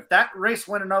earlier, if that race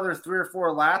went another 3 or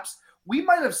 4 laps, we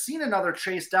might have seen another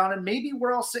chase down, and maybe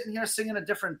we're all sitting here singing a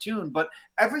different tune. But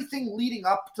everything leading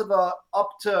up to the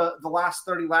last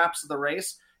 30 laps of the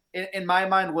race, in my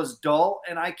mind, was dull.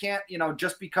 And I can't,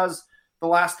 just because the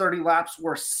last 30 laps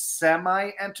were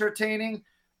semi-entertaining,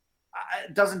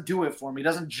 it doesn't do it for me. It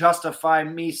doesn't justify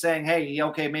me saying, hey,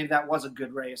 okay, maybe that was a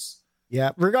good race.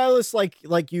 Yeah, regardless, like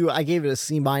you, I gave it a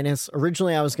C-.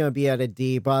 Originally, I was going to be at a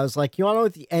D, but I was like, you want to know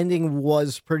what? The ending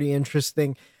was pretty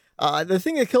interesting. The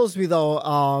thing that kills me though,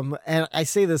 and I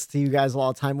say this to you guys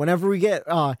all the time, whenever we get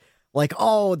like,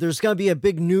 oh, there's gonna be a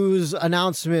big news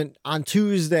announcement on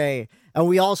Tuesday, and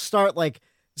we all start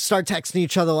texting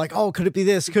each other like, oh, could it be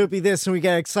this? Could it be this? And we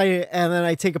get excited, and then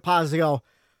I take a pause and go,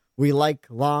 we like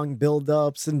long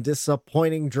buildups and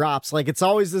disappointing drops. Like, it's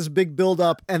always this big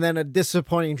buildup and then a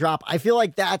disappointing drop. I feel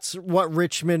like that's what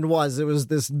Richmond was. It was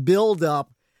this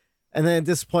buildup and then a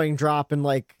disappointing drop, and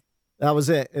like that was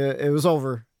it. It was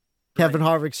over. Kevin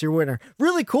Harvick's your winner.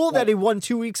 Really cool that he won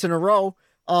 2 weeks in a row.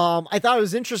 I thought it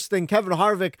was interesting. Kevin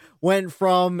Harvick went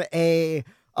from a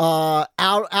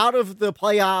out of the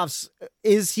playoffs.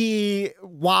 Is he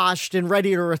washed and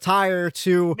ready to retire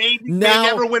to may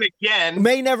never win again?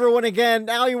 May never win again.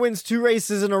 Now he wins 2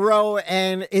 races in a row,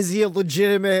 and is he a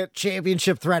legitimate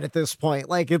championship threat at this point?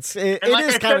 Like it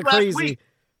is kind of crazy.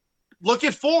 Look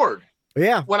at Ford.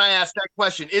 Yeah. When I asked that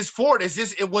question,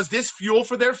 was this fuel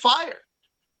for their fire?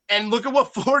 And look at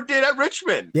what Ford did at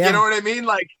Richmond. Yeah. You know what I mean?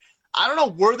 Like, I don't know.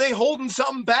 Were they holding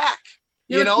something back?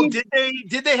 You know, did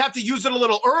they have to use it a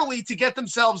little early to get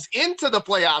themselves into the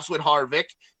playoffs with Harvick?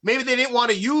 Maybe they didn't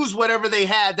want to use whatever they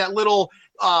had, that little,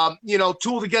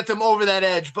 tool to get them over that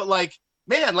edge. But like,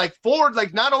 man, like Ford,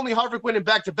 like not only Harvick winning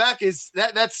back to back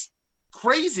that's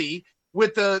crazy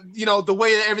with the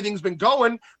way that everything's been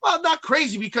going. Well, not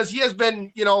crazy because he has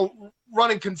been,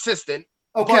 running consistent.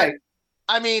 Okay. But,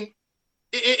 I mean,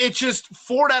 it's just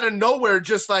Ford out of nowhere.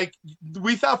 Just like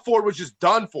we thought Ford was just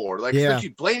done for. Like, especially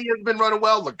Blaney has been running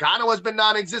well. Logano has been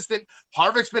non-existent.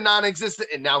 Harvick's been non-existent.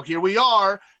 And now here we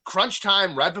are, crunch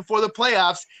time right before the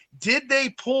playoffs. Did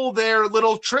they pull their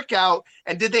little trick out?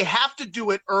 And did they have to do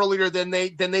it earlier than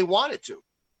they wanted to?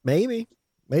 Maybe.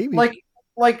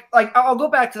 Like I'll go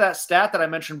back to that stat that I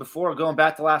mentioned before, going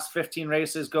back to the last 15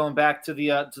 races, going back to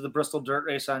the Bristol Dirt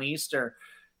Race on Easter.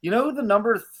 You know who the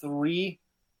number 3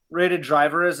 rated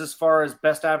driver is as far as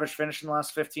best average finish in the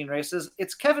last 15 races?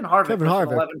 It's Kevin Harvick.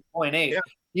 11.8. Yeah.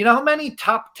 You know how many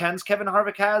top 10s Kevin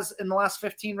Harvick has in the last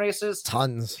 15 races?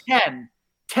 Tons.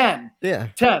 10. Yeah.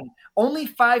 10. Only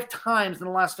 5 times in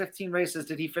the last 15 races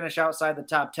did he finish outside the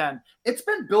top 10. It's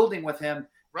been building with him.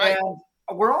 Right. And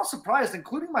we're all surprised,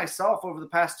 including myself, over the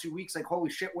past 2 weeks. Like, holy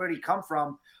shit, where did he come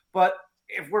from? But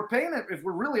if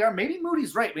we really are, maybe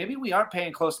Moody's right. Maybe we aren't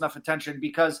paying close enough attention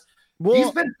because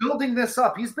he's been building this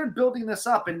up.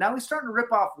 And now he's starting to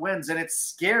rip off wins, and it's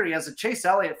scary. As a Chase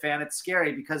Elliott fan, it's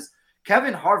scary because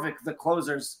Kevin Harvick, the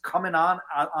closer's coming on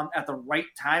at the right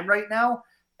time right now,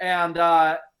 and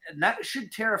that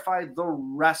should terrify the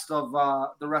rest of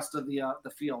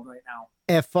the field right now.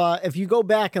 If you go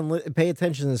back and pay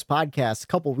attention to this podcast a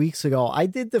couple weeks ago, I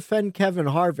did defend Kevin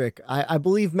Harvick. I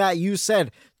believe, Matt, you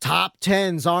said top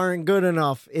 10s aren't good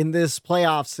enough in this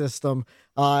playoff system.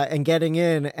 And getting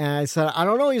in, and I said, I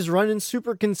don't know, he's running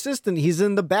super consistent. He's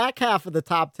in the back half of the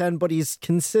top 10, but he's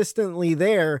consistently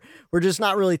there. We're just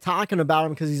not really talking about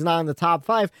him because he's not in the top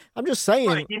 5. I'm just saying.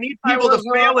 Right. You need people to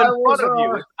fail in front of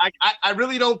you. I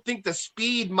really don't think the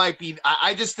speed might be.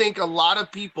 I just think a lot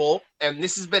of people, and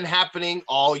this has been happening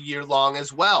all year long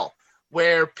as well,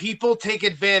 where people take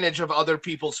advantage of other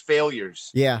people's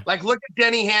failures. Yeah. Like, look at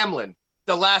Denny Hamlin.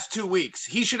 The last 2 weeks,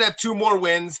 he should have 2 more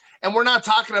wins, and we're not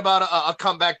talking about a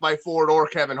comeback by Ford or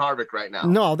Kevin Harvick right now.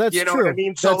 No, that's true. What I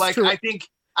mean? So, that's true. I think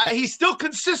he's still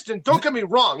consistent. Don't get me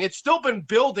wrong; it's still been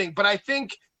building, but I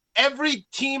think every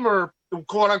team or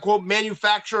quote unquote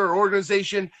manufacturer or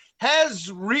organization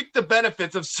has reaped the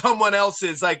benefits of someone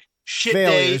else's like shit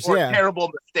failures, day or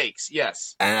terrible mistakes.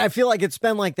 Yes, and I feel like it's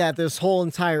been like that this whole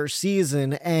entire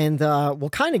season, and we'll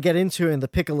kind of get into it in the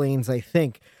pick lanes, I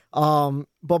think.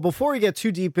 But before we get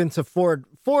too deep into Ford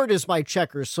is my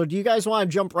checkers. So do you guys want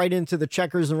to jump right into the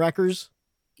checkers and wreckers?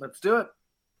 Let's do it.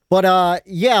 But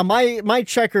my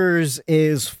checkers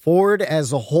is Ford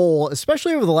as a whole,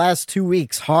 especially over the last 2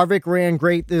 weeks. Harvick ran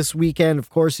great this weekend. Of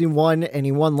course, he won, and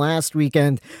he won last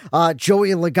weekend.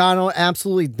 Joey Logano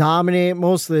absolutely dominated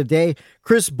most of the day.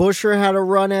 Chris Buescher had a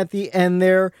run at the end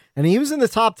there, and he was in the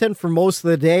top 10 for most of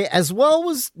the day, as well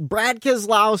was Brad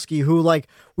Keselowski, who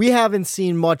we haven't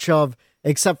seen much of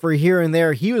except for here and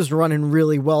there. He was running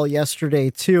really well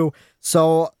yesterday too.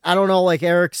 So I don't know, like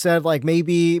Eric said,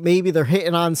 maybe they're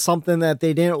hitting on something that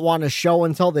they didn't want to show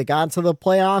until they got to the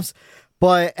playoffs.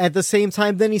 But at the same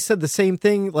time, then he said the same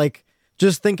thing,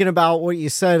 just thinking about what you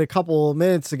said a couple of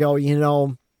minutes ago,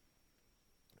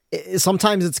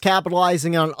 sometimes it's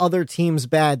capitalizing on other teams'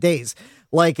 bad days.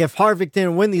 Like if Harvick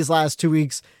didn't win these last 2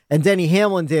 weeks and Denny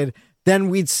Hamlin did, then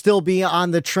we'd still be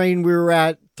on the train we were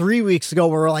at 3 weeks ago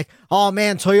where we're like, oh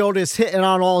man, Toyota's hitting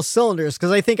on all cylinders.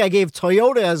 Because I think I gave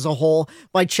Toyota as a whole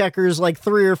my checkers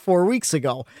 3 or 4 weeks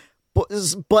ago.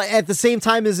 but at the same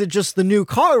time, is it just the new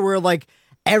car where like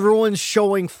everyone's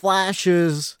showing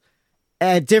flashes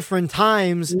at different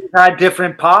times? We had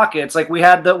different pockets. Like we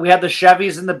had the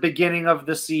Chevys in the beginning of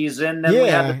the season, then we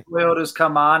had the Toyotas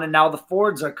come on, and now the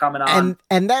Fords are coming on.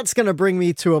 And that's going to bring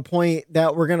me to a point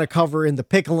that we're going to cover in the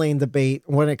pickle lane debate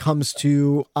when it comes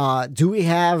to do we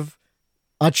have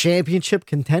a championship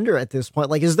contender at this point?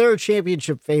 Like, is there a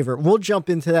championship favorite? We'll jump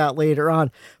into that later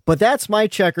on, but that's my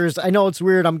checkers. I know it's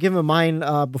weird. I'm giving mine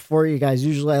before you guys.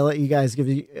 Usually I let you guys give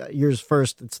yours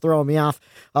first. It's throwing me off.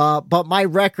 But my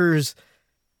wreckers,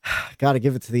 got to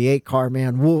give it to the 8 car,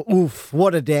 man. Oof,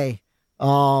 what a day.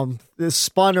 This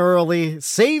spun early,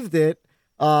 saved it.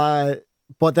 But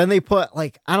then they put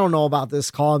like, I don't know about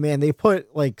this call, man. They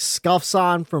put like scuffs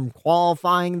on from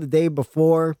qualifying the day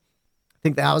before. I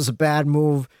think that was a bad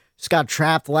move. Just got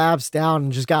trapped laps down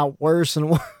and just got worse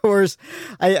and worse.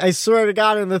 I swear to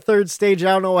God, in the third stage,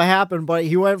 I don't know what happened, but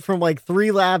he went from like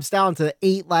 3 laps down to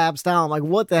 8 laps down. I'm like,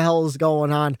 what the hell is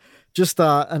going on? Just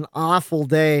an awful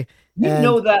day. You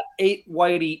know that ate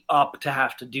Whitey up to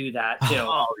have to do that too.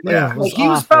 Oh, yeah. Like he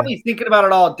was probably thinking about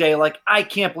it all day. Like, I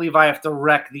can't believe I have to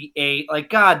wreck the 8.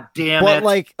 Like, God damn it.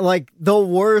 But like the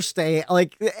worst day.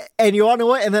 Like, and you want to know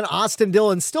what? And then Austin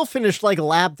Dillon still finished like a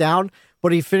lap down,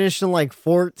 but he finished in like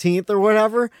 14th or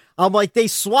whatever. I'm like, they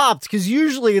swapped because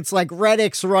usually it's like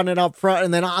Reddick's running up front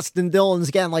and then Austin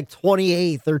Dillon's getting like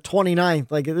 28th or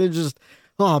 29th. Like, it's just,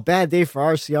 bad day for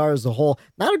RCR as a whole.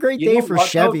 Not a great day for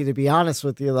Chevy, to be honest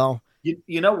with you, though.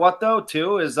 You know what, though,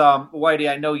 too, is, Whitey,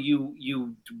 I know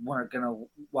you weren't going to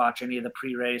watch any of the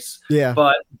pre-race. Yeah.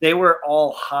 But they were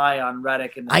all high on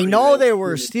Reddick. I know they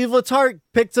were. Steve Letarte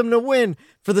picked him to win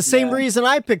for the same reason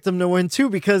I picked him to win, too,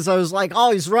 because I was like,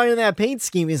 he's running that paint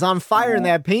scheme. He's on fire in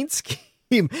that paint scheme.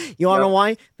 You want to know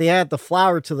why? They added the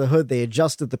flower to the hood. They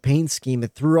adjusted the paint scheme.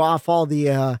 It threw off all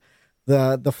the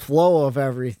flow of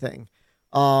everything.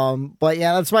 But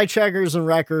yeah, that's my checkers and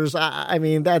wreckers. I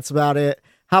mean, that's about it.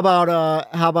 How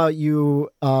about you?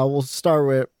 We'll start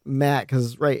with Matt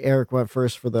because Eric went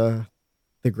first for the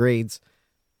grades.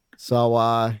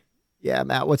 So yeah,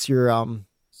 Matt, what's your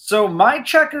So my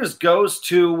checkers goes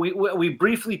to we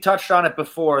briefly touched on it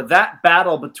before, that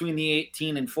battle between the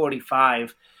 18 and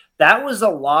 45. That was a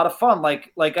lot of fun.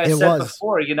 Like I said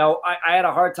before, I had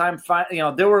a hard time finding.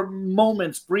 There were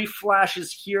moments, brief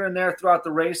flashes here and there throughout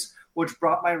the race, which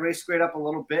brought my race grade up a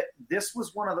little bit. This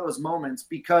was one of those moments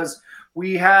because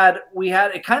we had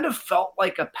it kind of felt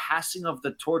like a passing of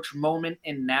the torch moment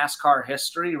in NASCAR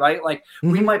history, right? Like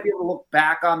we might be able to look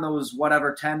back on those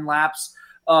 10 laps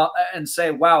and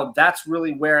say, wow, that's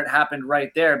really where it happened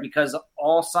right there, because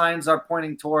all signs are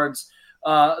pointing towards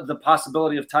the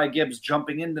possibility of Ty Gibbs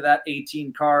jumping into that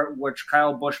 18 car, which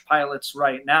Kyle Busch pilots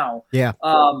right now. Yeah.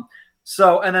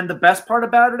 So, and then the best part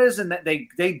about it is, and that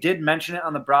they did mention it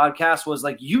on the broadcast, was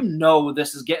like,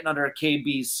 this is getting under a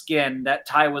KB's skin that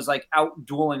Ty was like out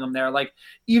dueling him there. Like,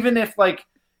 even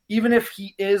if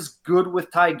he is good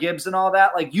with Ty Gibbs and all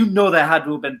that, like, that had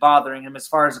to have been bothering him as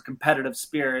far as a competitive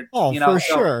spirit. Oh, for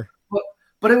sure.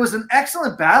 But it was an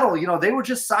excellent battle. They were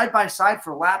just side by side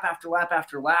for lap after lap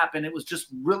after lap, and it was just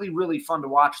really, really fun to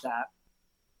watch that.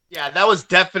 Yeah, that was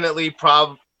definitely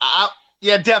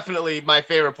definitely my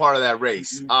favorite part of that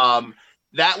race.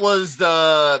 That was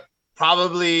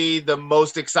probably the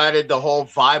most excited the whole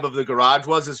vibe of the garage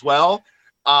was as well.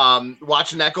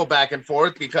 Watching that go back and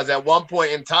forth, because at one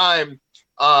point in time,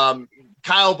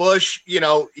 Kyle Busch,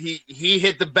 he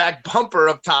hit the back bumper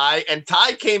of Ty, and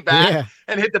Ty came back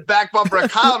and hit the back bumper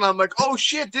of Kyle, and I'm like, oh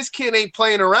shit, this kid ain't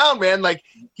playing around, man. Like,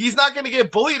 he's not going to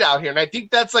get bullied out here. And I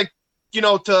think that's like,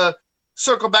 to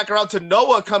circle back around to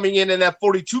Noah coming in that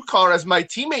 42 car as my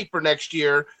teammate for next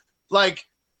year. Like,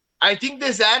 I think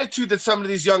this attitude that some of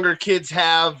these younger kids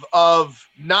have of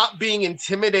not being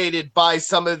intimidated by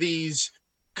some of these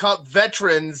Cup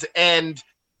veterans, and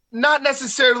not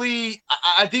necessarily,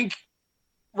 I think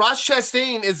Ross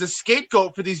Chastain is a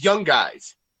scapegoat for these young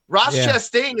guys. Ross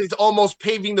Chastain is almost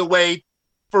paving the way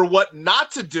for what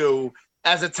not to do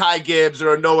as a Ty Gibbs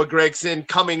or a Noah Gragson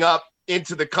coming up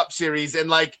into the Cup Series. And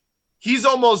like, he's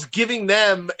almost giving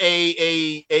them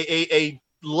a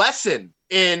lesson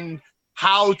in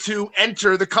how to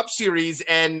enter the Cup Series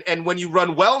and when you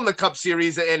run well in the Cup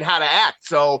Series and how to act.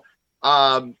 So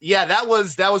that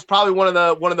was probably one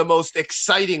of the most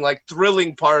exciting, like,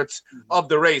 thrilling parts of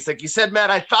the race. Like you said, Matt,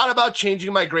 I thought about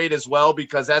changing my grade as well,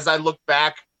 because as I look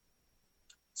back,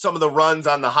 some of the runs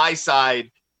on the high side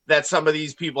that some of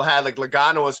these people had, like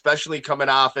Logano especially coming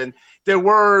off, and there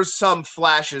were some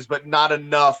flashes, but not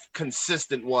enough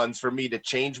consistent ones for me to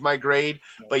change my grade.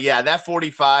 But yeah, that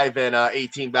 45 and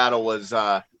 18 battle was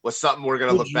was something we're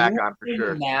going to look back on for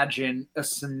sure. Imagine a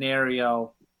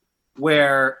scenario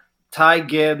where Ty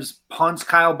Gibbs punts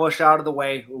Kyle Busch out of the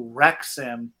way, wrecks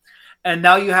him, and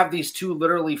now you have these two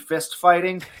literally fist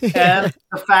fighting, and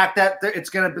the fact that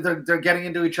they're getting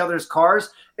into each other's cars.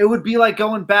 It would be like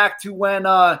going back to when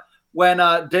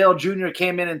Dale Jr.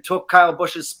 came in and took Kyle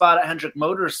Busch's spot at Hendrick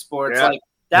Motorsports. Yeah. Like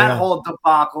that whole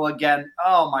debacle again.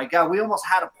 Oh my God, we almost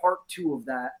had a part 2 of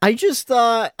that.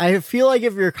 I feel like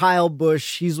if you're Kyle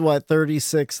Busch, he's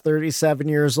 36, 37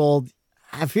 years old.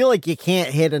 I feel like you can't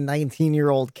hit a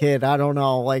 19-year-old kid. I don't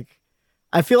know. Like,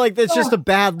 I feel like that's just a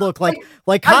bad look.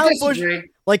 Like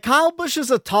Kyle Busch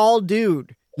is a tall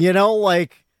dude, you know,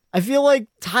 like I feel like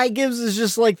Ty Gibbs is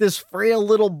just like this frail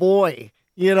little boy,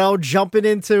 you know, jumping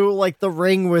into like the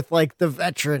ring with like the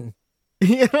veteran.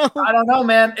 You know? I don't know,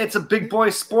 man. It's a big boy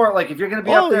sport. Like if you're going to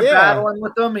be up there battling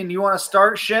with them and you want to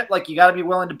start shit, like you got to be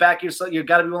willing to back yourself. You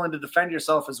got to be willing to defend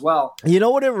yourself as well. You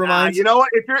know what it reminds? You know what?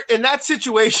 If you're in that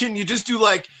situation, you just do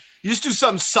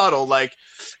something subtle, like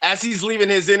as he's leaving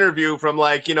his interview from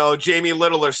like, you know, Jamie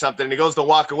Little or something, and he goes to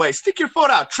walk away, stick your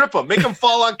foot out, trip him, make him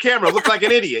fall on camera, look like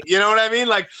an idiot. You know what I mean?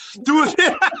 Like do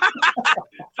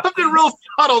something real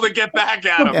subtle to get back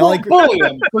at him. Yeah, like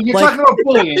bullying. Well, you're talking about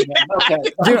bullying. Okay.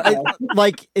 Dude,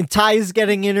 like Ty's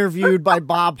getting interviewed by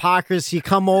Bob Hawkers, you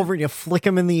come over and you flick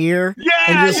him in the ear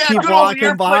and just keep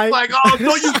walking by. Like, oh,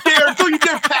 don't you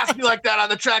dare pass me like that on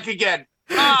the track again.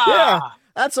 Yeah.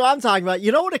 That's what I'm talking about.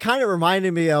 You know what it kind of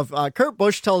reminded me of? Kurt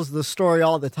Busch tells the story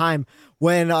all the time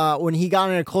when he got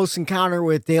in a close encounter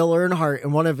with Dale Earnhardt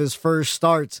in one of his first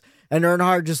starts, and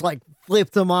Earnhart just like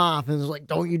flipped him off and was like,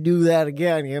 "Don't you do that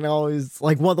again?" You know, it's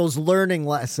like one of those learning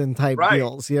lesson type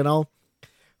deals. You know,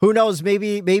 who knows?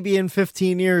 Maybe in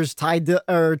 15 years, Ty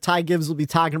Gibbs will be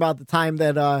talking about the time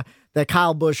that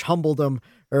Kyle Busch humbled him.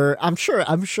 Or I'm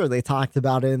sure they talked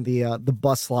about it in the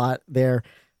bus lot there.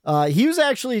 He was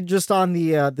actually just on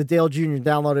the Dale Jr.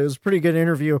 download. It was a pretty good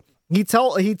interview. He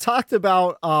talked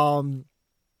about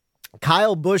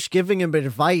Kyle Busch giving him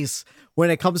advice when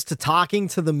it comes to talking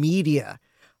to the media.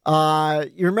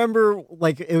 You remember,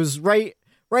 like, it was right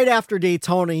after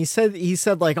Daytona. He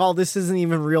said like, "Oh, this isn't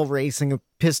even real racing." It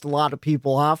pissed a lot of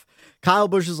people off. Kyle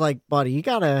Busch is like, "Buddy, you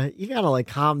gotta like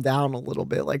calm down a little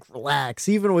bit, like relax."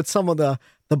 Even with some of the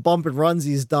bump and runs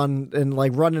he's done and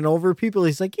like running over people,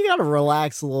 he's like, you got to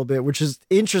relax a little bit, which is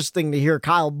interesting to hear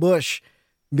Kyle Busch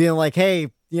being like, hey,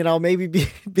 you know, maybe be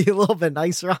a little bit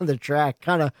nicer on the track.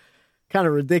 Kind of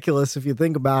ridiculous if you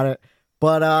think about it.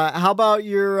 But how about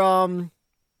your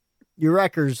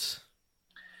wreckers?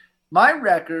 My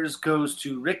wreckers goes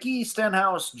to Ricky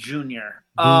Stenhouse Jr.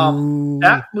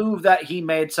 That move that he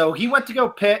made. So he went to go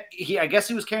pit. I guess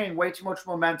he was carrying way too much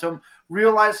momentum,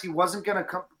 realized he wasn't going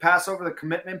to pass over the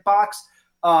commitment box.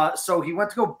 So he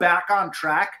went to go back on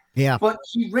track. Yeah. But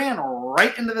he ran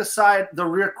right into the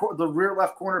rear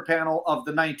left corner panel of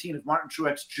the 19 of Martin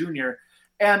Truex Jr.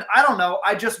 And I don't know.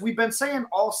 We've been saying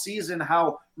all season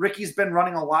how Ricky's been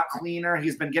running a lot cleaner.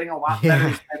 He's been getting a lot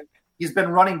better. He's been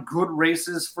running good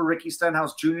races for Ricky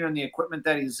Stenhouse Jr. and the equipment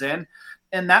that he's in.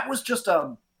 And that was just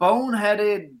a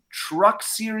boneheaded Truck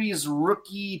Series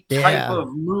rookie type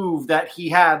of move that he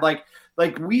had. Like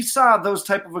we saw those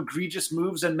type of egregious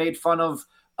moves and made fun of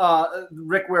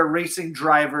Rick Ware racing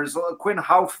drivers. Quinn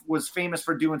Houff was famous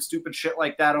for doing stupid shit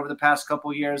like that over the past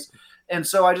couple years. And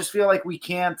so I just feel like we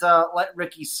can't let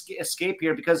Ricky escape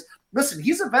here because, listen,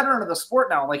 he's a veteran of the sport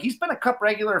now. Like, he's been a Cup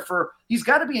regular he's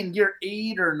got to be in year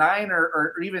 8 or 9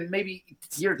 or even maybe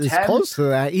year 10. He's close to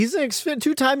that. He's an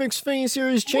two-time Xfinity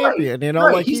Series champion. Right, you know,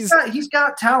 right. like he's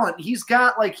got talent. He's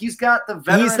got the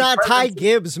veteran. He's not Ty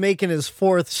Gibbs making his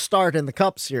 4th start in the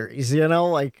Cup Series. You know,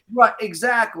 like right,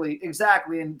 exactly.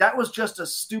 And that was just a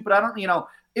stupid.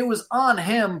 It was on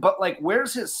him, but like,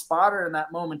 where's his spotter in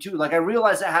that moment too? Like, I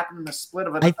realized that happened in the split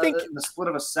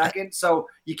of a second, so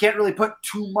you can't really put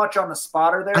too much on the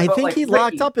spotter there. I think he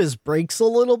locked up his brakes a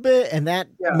little bit, and that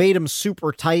made him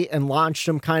super tight and launched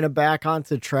him kind of back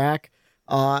onto track.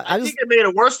 I think it made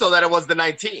it worse though that it was the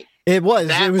 19. It was.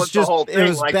 That it was just the whole thing. It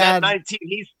was like bad. That 19.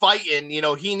 He's fighting. You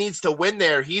know, he needs to win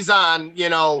there. He's on. You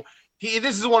know,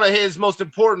 this is one of his most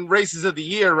important races of the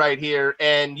year right here,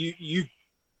 and you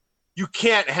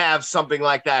can't have something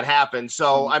like that happen.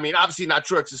 So, I mean, obviously not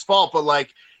Truex's fault, but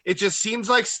like, it just seems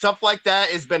like stuff like that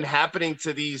has been happening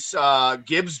to these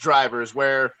Gibbs drivers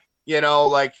where, you know,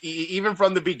 like even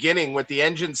from the beginning with the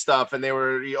engine stuff and they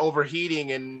were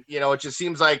overheating and, you know, it just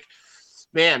seems like,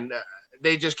 man,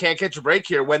 they just can't catch a break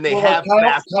here when they have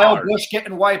Kyle Busch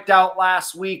getting wiped out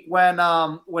last week when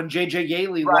JJ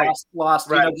Yaley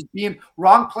lost, right. Just being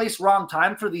wrong place, wrong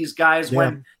time for these guys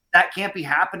when that can't be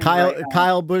happening.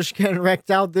 Kyle Busch getting wrecked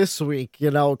out this week,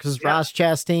 because Ross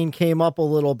Chastain came up a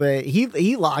little bit.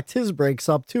 He locked his brakes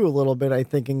up too a little bit, I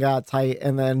think, and got tight.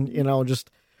 And then, just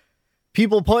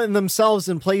people putting themselves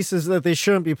in places that they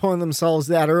shouldn't be putting themselves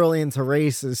that early into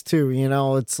races too.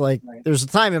 It's like there's a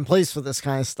time and place for this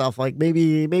kind of stuff. Like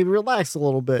maybe relax a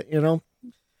little bit,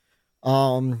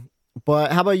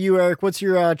 But how about you, Eric? What's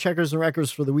your checkers and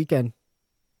wreckers for the weekend?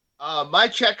 My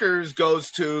checkers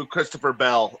goes to Christopher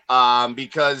Bell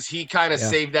because he kind of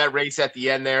saved that race at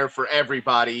the end there for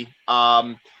everybody.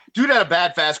 Dude had a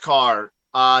bad, fast car.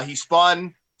 He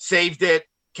spun, saved it,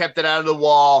 kept it out of the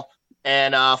wall,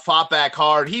 and fought back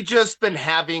hard. He just been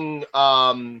having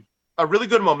a really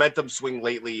good momentum swing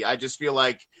lately. I just feel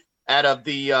like out of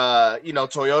the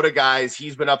Toyota guys,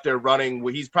 he's been up there running.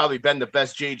 He's probably been the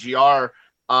best JGR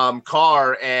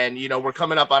car, and we're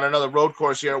coming up on another road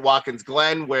course here at Watkins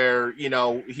Glen where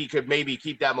he could maybe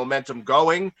keep that momentum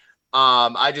going.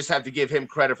 I just have to give him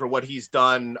credit for what he's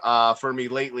done for me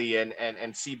lately,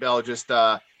 and C-Bell just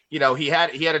he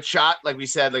had a shot, like we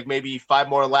said, like maybe 5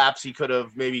 more laps he could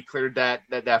have maybe cleared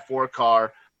that 4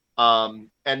 car. And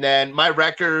then my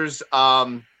wreckers,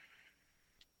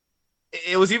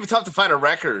 it was even tough to find a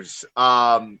wreckers,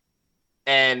 and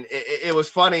it was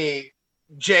funny.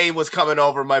 Jay was coming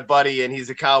over, my buddy, and he's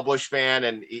a Kyle Busch fan,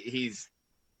 and he's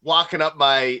walking up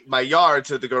my yard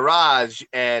to the garage,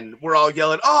 and we're all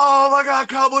yelling, "Oh my God,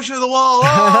 Kyle Busch to the wall!"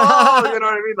 Oh, you know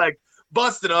what I mean? Like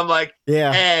busting. I'm like,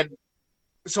 yeah. And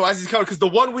so as he's coming, because the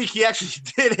one week he actually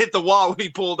did hit the wall when he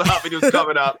pulled up and he was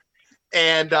coming up,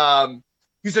 and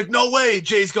he's like, "No way!"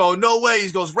 Jay's going, "No way!"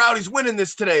 He goes, "Rowdy's winning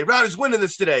this today. Rowdy's winning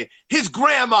this today. His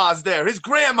grandma's there. His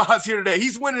grandma's here today.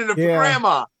 He's winning it for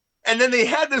grandma." And then they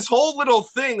had this whole little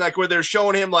thing, like where they're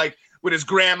showing him like with his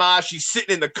grandma, she's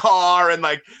sitting in the car and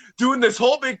like doing this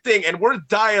whole big thing. And we're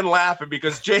dying laughing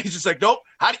because Jay's just like, nope,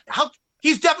 how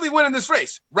he's definitely winning this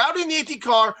race. Rowdy in the 18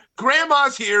 car,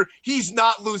 grandma's here. He's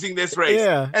not losing this race.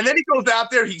 Yeah. And then he goes out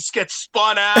there, he gets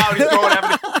spun out. He's going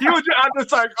after I'm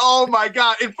just like, oh my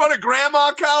God, in front of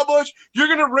grandma, Kyle Busch, you're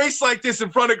going to race like this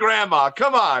in front of grandma.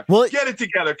 Come on, get it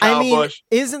together, Kyle Busch.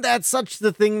 Isn't that such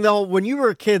the thing though? When you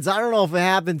were kids, I don't know if it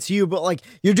happened to you, but like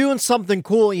you're doing something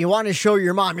cool and you want to show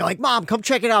your mom. You're like, "Mom, come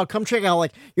check it out. Come check it out."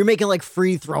 Like you're making like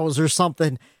free throws or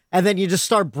something. And then you just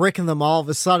start bricking them all of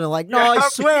a sudden. Like, no, I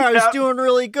swear I was doing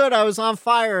really good. I was on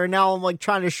fire. And now I'm like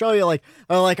trying to show you like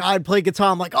I'd play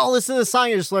guitar. I'm like, oh, listen to the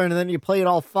song you just learned. And then you play it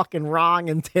all fucking wrong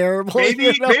and terrible.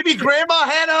 Maybe grandma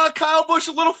had Kyle Busch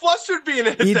a little flustered being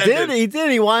in attendance. He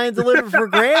did. He wanted to deliver for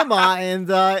grandma and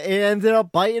it ended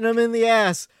up biting him in the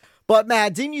ass. But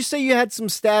Matt, didn't you say you had some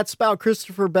stats about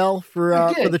Christopher Bell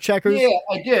for the checkers? Yeah,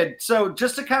 I did. So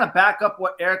just to kind of back up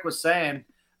what Eric was saying,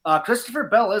 Christopher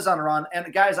Bell is on a run.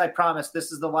 And guys, I promise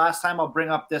this is the last time I'll bring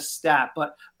up this stat.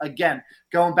 But again,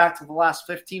 going back to the last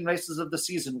 15 races of the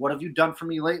season, what have you done for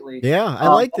me lately? Yeah, I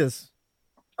like this.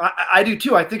 I do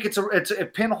too. I think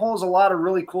it pinholes a lot of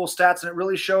really cool stats, and it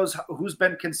really shows who's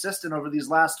been consistent over these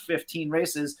last 15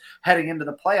 races heading into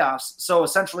the playoffs. So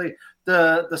essentially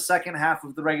the second half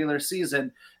of the regular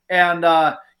season. And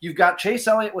you've got Chase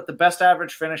Elliott with the best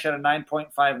average finish at a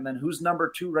 9.5. And then who's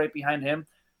number 2 right behind him?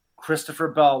 Christopher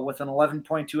Bell with an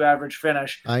 11.2 average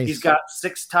finish. Nice. He's got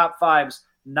 6 top 5s,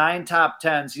 9 top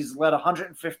 10s. He's led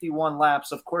 151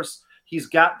 laps. Of course, he's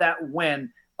got that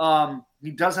win. He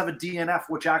does have a DNF,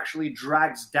 which actually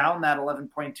drags down that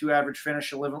 11.2 average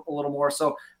finish a little more.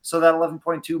 So that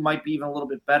 11.2 might be even a little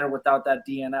bit better without that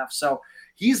DNF. So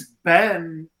he's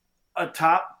been a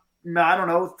top,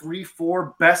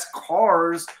 3-4 best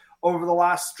cars over the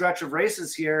last stretch of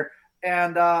races here.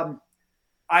 And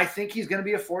I think he's going to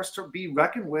be a force to be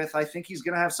reckoned with. I think he's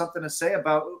going to have something to say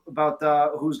about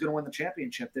who's going to win the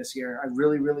championship this year. I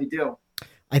really, really do.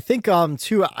 I think,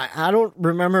 too, I don't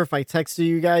remember if I texted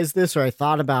you guys this or I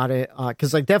thought about it,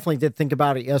 because I definitely did think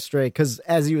about it yesterday, because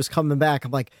as he was coming back,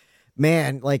 I'm like,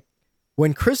 man, like,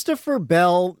 when Christopher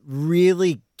Bell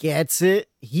really gets it,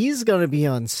 he's going to be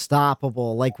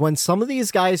unstoppable. Like, when some of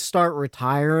these guys start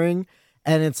retiring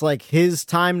and it's like his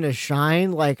time to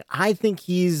shine, like, I think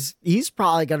he's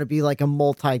probably going to be like a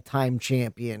multi-time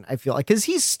champion, I feel like, because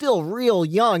he's still real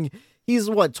young. He's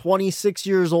 26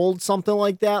 years old, something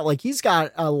like that. Like, he's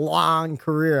got a long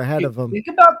career ahead of him.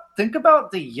 Think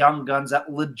about the young guns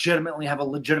that legitimately have a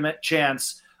legitimate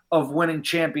chance of winning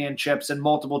championships and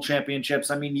multiple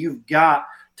championships. I mean, you've got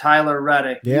Tyler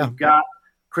Reddick, you've got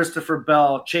Christopher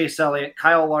Bell, Chase Elliott,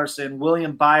 Kyle Larson,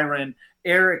 William Byron,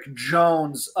 Eric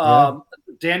Jones,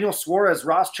 Daniel Suarez,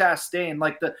 Ross Chastain.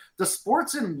 Like the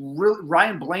sport's in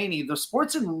Ryan Blaney. The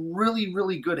sport's in really,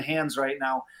 really good hands right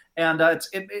now. And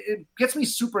it gets me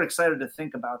super excited to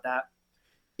think about that.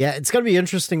 Yeah, it's going to be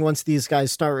interesting once these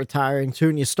guys start retiring too,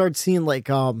 and you start seeing like,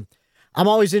 I'm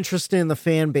always interested in the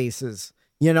fan bases,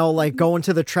 you know, like going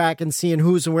to the track and seeing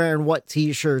who's wearing what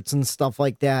t-shirts and stuff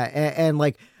like that. And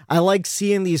like, I like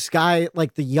seeing these guys,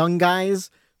 like the young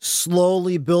guys,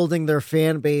 slowly building their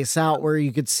fan base out where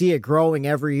you could see it growing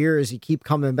every year as you keep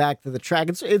coming back to the track.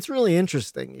 It's really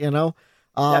interesting, you know?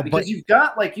 Because you've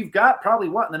got probably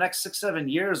in the next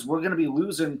 6-7 years, we're going to be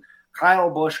losing Kyle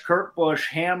Busch, Kurt Busch,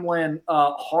 Hamlin,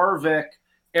 Harvick,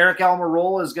 Eric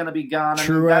Almirola is going to be gone.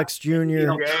 Truex Jr. You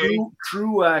know,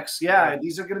 Truex. Yeah,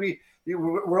 these are going to be.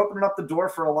 We're opening up the door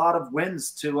for a lot of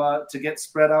wins to get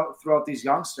spread out throughout these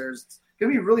youngsters. It's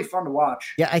going to be really fun to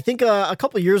watch. Yeah, I think a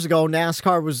couple of years ago,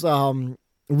 NASCAR was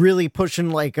really pushing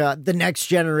like the next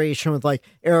generation with like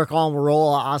Eric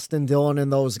Almirola, Austin Dillon, and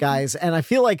those guys. And I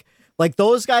feel like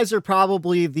those guys are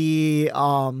probably the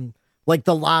like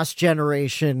the last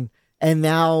generation. And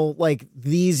now, like,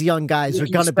 these young guys are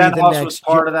going to be the next. Was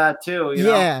part of that too. You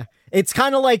know? It's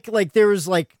kind of like there's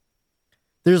Gen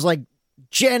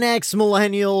X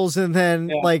millennials, and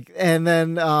then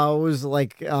it was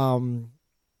like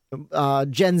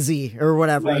Gen Z or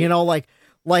whatever. Right. You know, like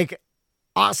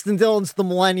Austin Dillon's the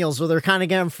millennials, where they're kind of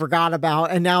getting forgot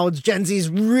about, and now it's Gen Z's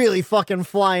really fucking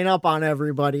flying up on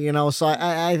everybody. You know, so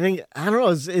I think I don't know.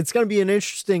 It's going to be an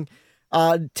interesting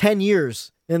 10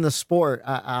 years. In the sport.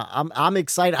 I'm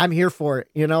excited. I'm here for it,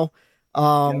 you know?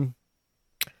 But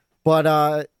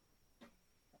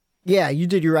yeah, you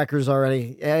did your records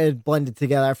already. It blended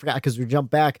together. I forgot because we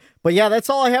jumped back. But yeah, that's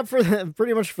all I have for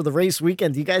pretty much for the race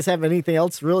weekend. Do you guys have anything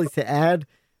else really to add?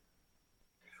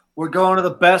 We're going to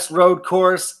the best road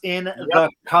course in the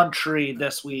country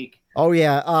this week. Oh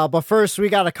yeah. But first we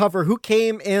got to cover who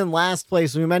came in last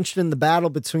place. We mentioned the battle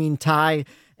between Ty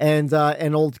and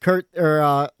old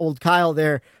Kyle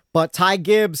there, but Ty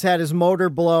Gibbs had his motor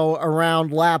blow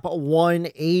around lap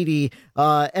 180.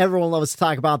 Everyone loves to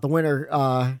talk about the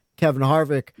winner, Kevin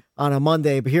Harvick, on a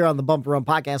Monday, but here on the Bumper Run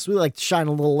podcast, we like to shine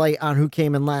a little light on who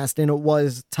came in last, and it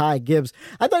was Ty Gibbs.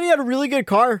 I thought he had a really good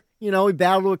car. You know, he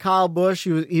battled with Kyle Busch.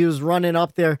 He was running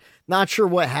up there. Not sure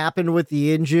what happened with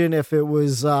the engine. If it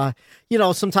was, you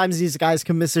know, sometimes these guys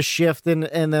can miss a shift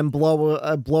and then blow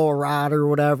a rod or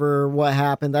whatever. What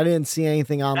happened? I didn't see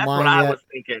anything online. That's what yet. I was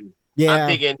thinking. Yeah, I'm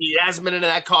thinking he hasn't been into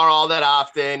that car all that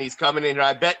often. He's coming in here.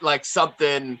 I bet like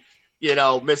something, you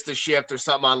know, missed a shift or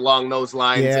something along those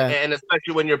lines. Yeah. And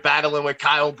especially when you're battling with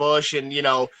Kyle Busch and, you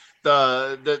know,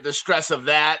 the stress of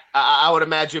that, I would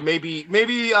imagine maybe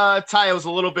Ty was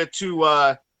a little bit too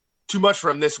much for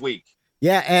him this week.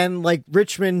 Yeah, and like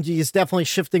Richmond, he's definitely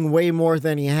shifting way more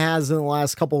than he has in the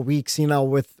last couple of weeks, you know,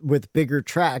 with bigger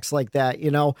tracks like that, you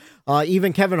know.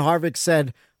 Even Kevin Harvick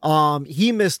said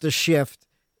he missed a shift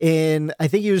I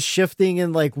think he was shifting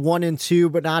in like 1 and 2,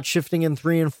 but not shifting in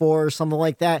 3 and 4 or something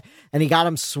like that. And he got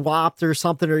him swapped or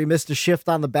something, or he missed a shift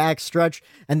on the back stretch.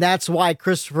 And that's why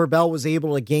Christopher Bell was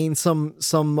able to gain some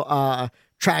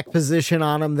track position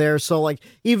on him there. So like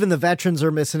even the veterans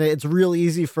are missing it. It's real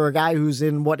easy for a guy who's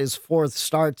in his 4th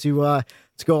start to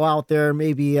go out there and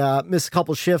maybe miss a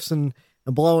couple shifts and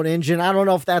blow an engine. I don't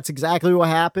know if that's exactly what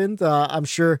happened. I'm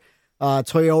sure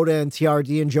Toyota and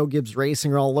TRD and Joe Gibbs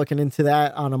Racing are all looking into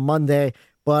that on a Monday.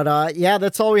 But yeah,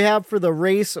 that's all we have for the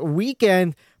race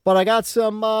weekend. But I got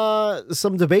some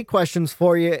debate questions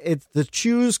for you. It's the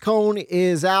choose cone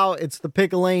is out. It's the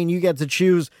pick a lane. You get to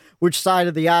choose which side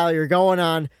of the aisle you're going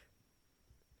on.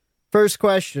 First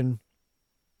question.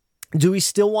 Do we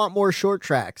still want more short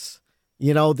tracks?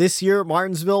 You know, this year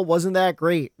Martinsville wasn't that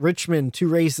great. Richmond, 2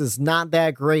 races, not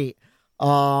that great.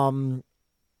 Bristol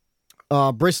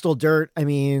dirt. I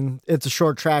mean, it's a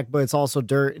short track, but it's also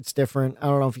dirt. It's different. I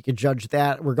don't know if you could judge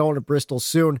that. We're going to Bristol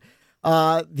soon.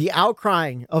 The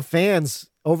outcrying of fans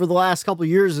over the last couple of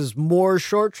years is more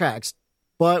short tracks,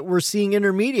 but we're seeing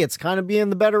intermediates kind of being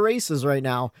the better races right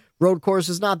now. Road course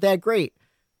is not that great.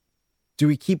 Do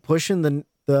we keep pushing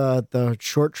the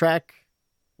short track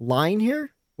line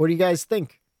here? What do you guys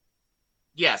think?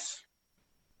 Yes.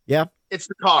 Yeah. It's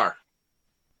the car.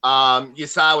 You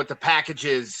saw with the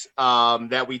packages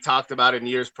that we talked about in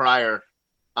years prior,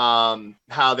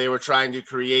 how they were trying to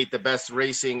create the best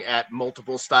racing at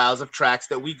multiple styles of tracks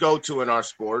that we go to in our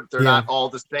sport. They're not all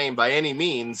the same by any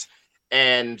means.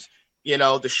 And, you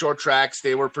know, the short tracks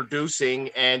they were producing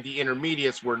and the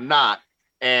intermediates were not.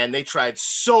 And they tried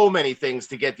so many things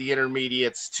to get the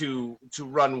intermediates to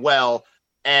run well.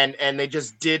 And they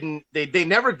just didn't, they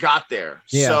never got there.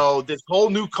 Yeah. So this whole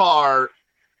new car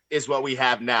is what we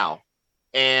have now.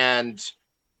 And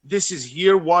this is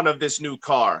year 1 of this new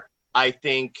car. I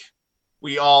think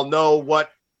we all know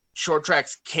what short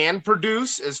tracks can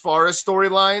produce as far as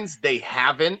storylines. They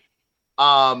haven't.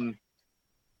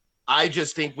 I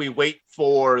just think we wait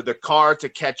for the car to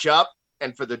catch up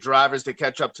and for the drivers to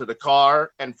catch up to the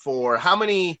car, and for how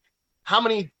many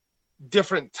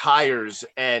different tires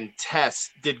and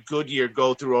tests did Goodyear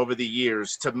go through over the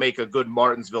years to make a good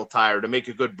Martinsville tire, to make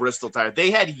a good Bristol tire? They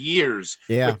had years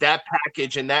with that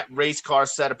package and that race car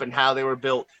setup and how they were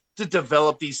built to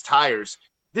develop these tires.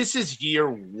 This is year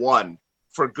one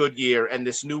for Goodyear and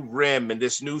this new rim and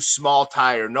this new small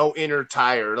tire, no inner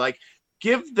tire. Like,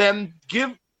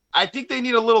 I think they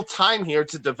need a little time here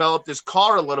to develop this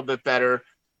car a little bit better,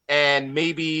 and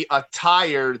maybe a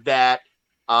tire that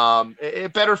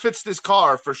it better fits this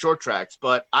car for short tracks.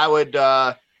 But I would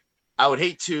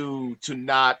hate to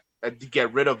not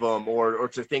get rid of them or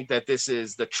to think that this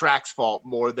is the track's fault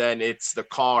more than it's the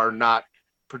car not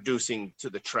producing to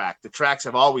the track. The tracks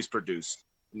have always produced.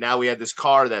 Now we have this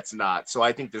car that's not. So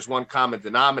I think there's one common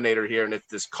denominator here, and it's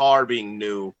this car being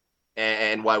new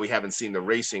and why we haven't seen the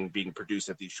racing being produced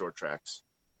at these short tracks.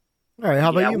 All right, how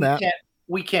about you, Matt?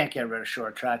 We can't get rid of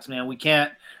short tracks, man. We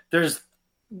can't. There's,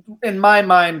 in my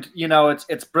mind,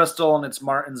 it's Bristol and it's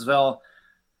Martinsville.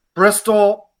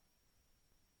 Bristol,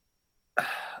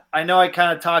 I know I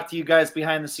kind of talked to you guys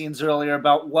behind the scenes earlier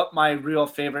about what my real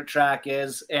favorite track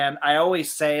is, and I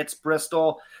always say it's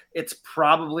Bristol. It's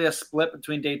probably a split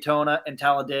between Daytona and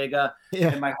Talladega.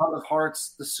 Yeah. In my heart of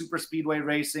hearts, the super speedway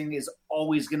racing is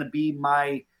always going to be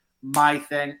my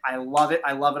thing. I love it.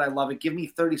 I love it. I love it. Give me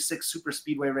 36 super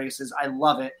speedway races. I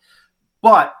love it.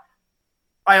 But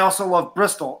I also love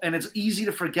Bristol, and it's easy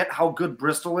to forget how good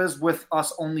Bristol is with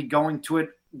us only going to it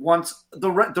once,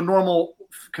 the normal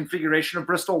configuration of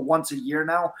Bristol once a year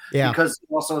now, because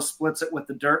it also splits it with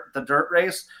the dirt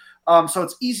race. So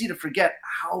it's easy to forget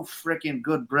how freaking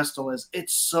good Bristol is.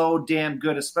 It's so damn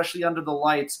good, especially under the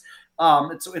lights.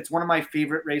 It's one of my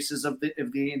favorite races of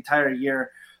the entire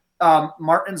year.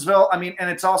 Martinsville, I mean, and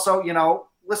it's also,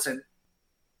 listen,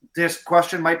 this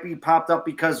question might be popped up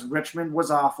because Richmond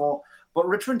was awful, but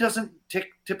Richmond doesn't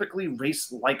typically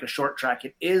race like a short track.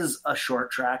 It is a short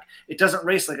track. It doesn't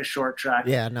race like a short track.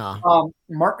 Yeah, no.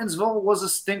 Martinsville was a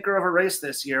stinker of a race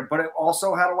this year, but it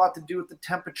also had a lot to do with the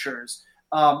temperatures.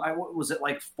 Was it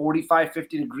like 45,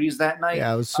 50 degrees that night?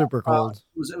 Yeah, it was super cold.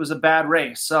 It was a bad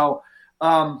race. So,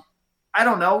 I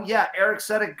don't know. Yeah, Eric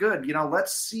said it good.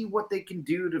 Let's see what they can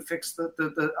do to fix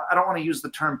the I don't want to use the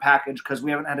term package because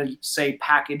we haven't had to say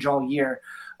package all year.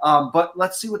 But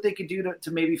let's see what they can do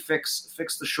to maybe fix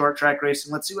the short track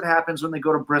racing. Let's see what happens when they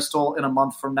go to Bristol in a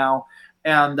month from now.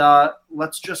 And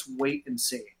let's just wait and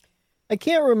see. I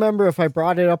can't remember if I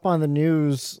brought it up on the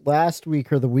news last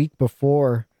week or the week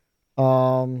before.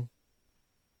 I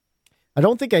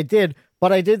don't think I did,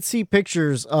 but I did see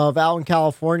pictures of out in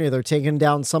California. They're taking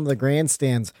down some of the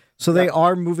grandstands. So they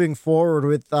are moving forward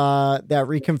with that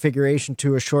reconfiguration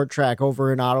to a short track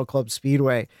over in Auto Club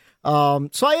Speedway. So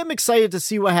I am excited to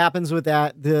see what happens with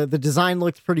that. The design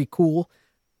looked pretty cool.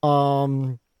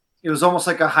 It was almost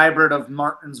like a hybrid of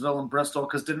Martinsville and Bristol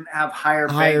because it didn't have higher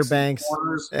banks,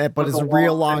 corners, but it's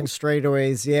real long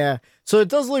straightaways. Yeah. So it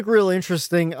does look real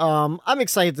interesting. I'm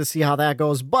excited to see how that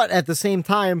goes. But at the same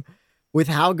time, with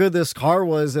how good this car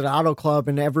was at Auto Club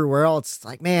and everywhere else, it's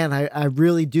like, man, I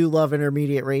really do love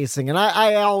intermediate racing. And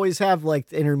I always have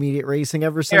liked intermediate racing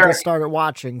ever since I started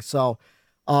watching. So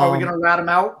are we going to rat him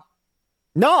out?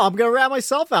 No, I'm gonna rat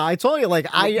myself out. I told you,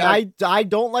 I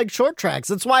don't like short tracks.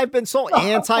 That's why I've been so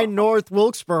anti North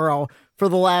Wilkesboro for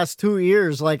the last 2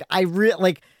 years. But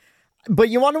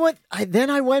you want to know what? Then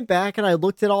I went back and I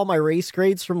looked at all my race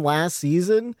grades from last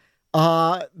season.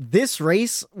 This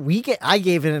race I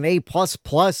gave it an A++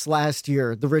 last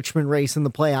year, the Richmond race in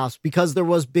the playoffs, because there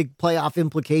was big playoff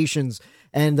implications,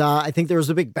 and I think there was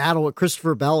a big battle with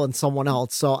Christopher Bell and someone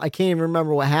else. So I can't even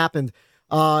remember what happened.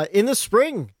 In the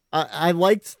spring. I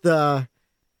liked the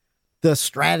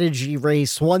strategy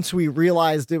race once we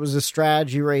realized it was a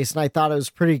strategy race, and I thought it was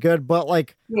pretty good. But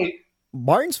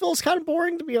Martinsville's kind of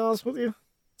boring, to be honest with you.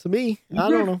 To me, I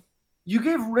don't know. You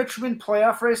gave Richmond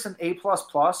playoff race an A++?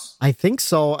 I think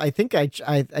so. I think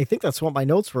that's what my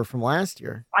notes were from last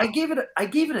year. I gave it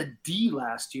a D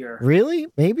last year. Really?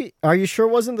 Maybe. Are you sure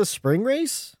it wasn't the spring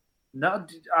race? No,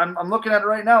 I'm looking at it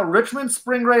right now. Richmond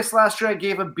spring race last year, I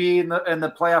gave a B, and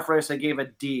the playoff race, I gave a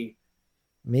D.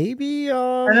 Maybe.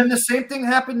 And then the same thing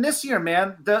happened this year,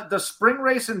 man. The spring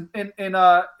race in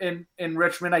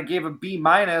Richmond, I gave a B-,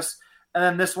 and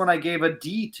then this one I gave a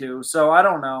D to. So I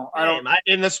don't know.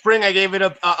 In the spring, I gave it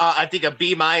I think a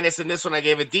B-, and this one I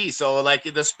gave a D. So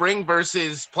the spring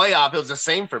versus playoff, it was the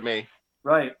same for me.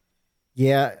 Right.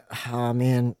 Yeah. Oh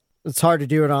man. It's hard to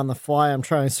do it on the fly. I'm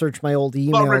trying to search my old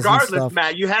emails. But regardless, and stuff.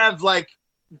 Matt, you have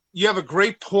a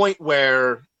great point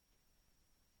where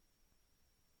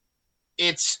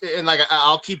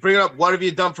I'll keep bringing up, what have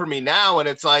you done for me now? And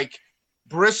it's like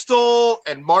Bristol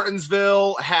and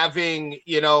Martinsville having,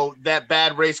 that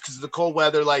bad race because of the cold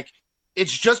weather. Like,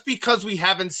 it's just because we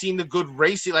haven't seen the good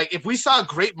racing. Like, if we saw a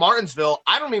great Martinsville,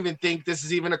 I don't even think this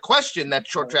is even a question that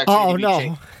short track.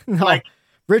 No. Like,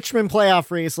 Richmond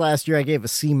playoff race last year, I gave a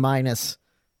C-.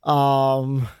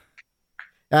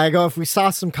 I go, if we saw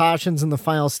some cautions in the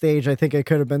final stage, I think it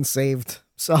could have been saved.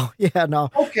 So yeah, no.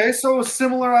 Okay, so a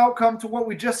similar outcome to what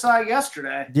we just saw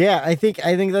yesterday. Yeah, I think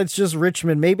that's just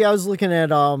Richmond. Maybe I was looking at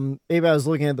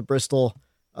the Bristol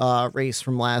race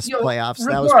from last playoffs.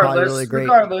 That was probably really great.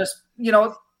 Regardless,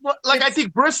 I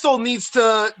think Bristol needs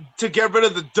to get rid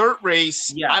of the dirt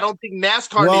race. Yeah. I don't think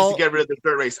NASCAR needs to get rid of the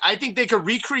dirt race. I think they could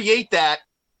recreate that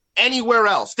anywhere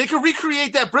else. They could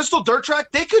recreate that Bristol dirt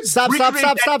track. They could stop.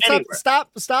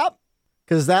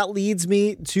 Because that leads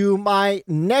me to my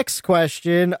next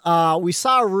question. We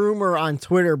saw a rumor on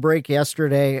Twitter break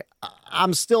yesterday.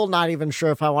 I'm still not even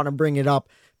sure if I want to bring it up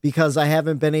because I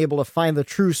haven't been able to find the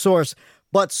true source.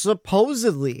 But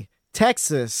supposedly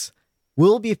Texas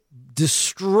will be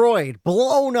destroyed,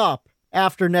 blown up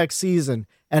after next season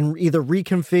and either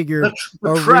reconfigured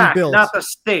or track, rebuilt. Not the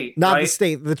state. Not the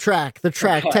state, the track,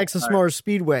 okay, Texas Motor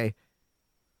Speedway.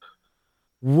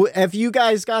 If you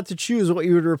guys got to choose what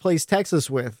you would replace Texas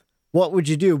with, what would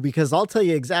you do? Because I'll tell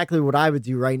you exactly what I would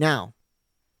do right now.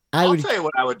 I'll tell you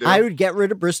what I would do. I would get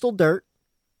rid of Bristol dirt,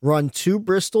 run 2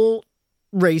 Bristol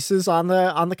races on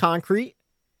the concrete,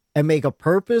 and make a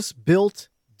purpose-built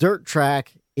dirt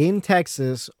track in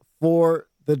Texas for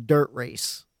the dirt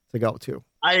race to go to.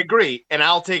 I agree, and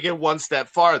I'll take it one step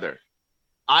farther.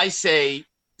 I say,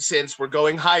 since we're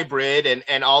going hybrid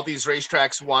and all these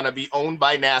racetracks want to be owned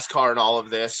by NASCAR and all of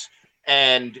this,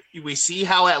 and we see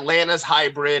how Atlanta's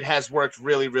hybrid has worked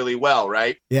really, really well,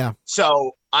 right? Yeah.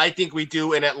 So I think we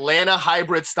do an Atlanta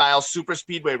hybrid-style super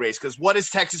speedway race, because what is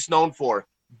Texas known for?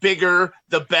 Bigger,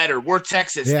 the better. We're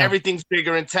Texas. Yeah. Everything's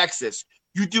bigger in Texas.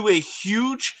 You do a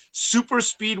huge super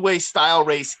speedway style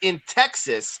race in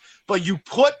Texas, but you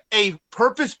put a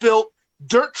purpose-built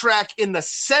dirt track in the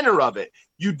center of it.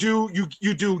 You do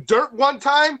dirt one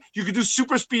time, you could do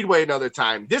super speedway another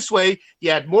time. This way, you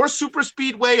had more super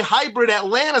speedway hybrid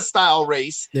Atlanta style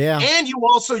race. Yeah. And you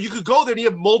could go there and you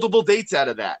have multiple dates out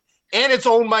of that. And it's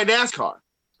owned by NASCAR.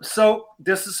 So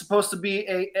this is supposed to be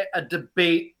a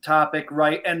debate topic,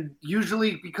 right? And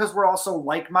usually, because we're also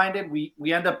like-minded,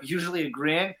 we end up usually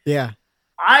agreeing. Yeah.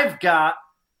 I've got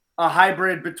a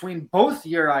hybrid between both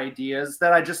your ideas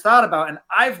that I just thought about, and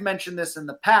I've mentioned this in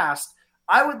the past.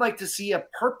 I would like to see a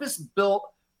purpose-built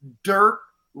dirt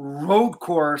road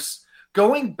course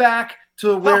going back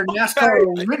to where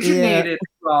NASCAR originated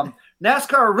from.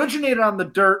 NASCAR originated on the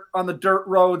dirt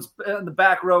roads and the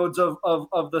back roads of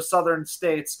the southern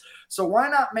states. So why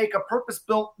not make a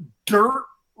purpose-built dirt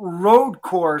road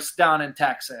course down in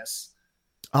Texas?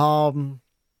 I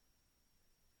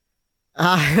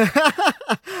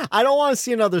don't want to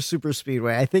see another super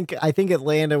speedway. I think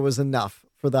Atlanta was enough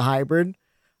for the hybrid.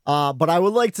 But I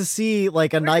would like to see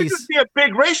like a nice, just be a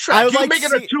big racetrack. You make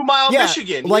it a 2-mile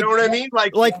Michigan. You know what I mean?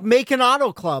 Like make an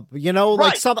auto club.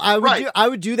 Like some. I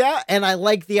would do that, and I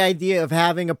like the idea of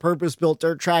having a purpose-built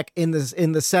dirt track in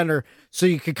the center, so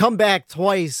you could come back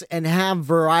twice and have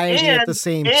variety at the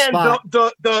same spot.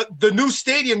 The new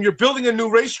stadium, you're building a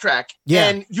new racetrack,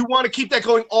 and you want to keep that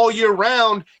going all year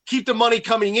round. Keep the money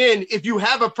coming in. If you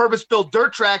have a purpose-built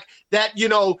dirt track that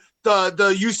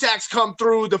the USACs come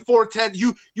through, the 410.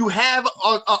 You have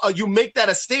you make that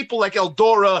a staple like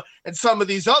Eldora and some of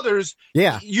these others.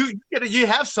 Yeah, you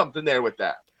have something there with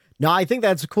that. No, I think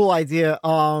that's a cool idea.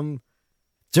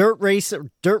 Dirt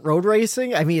road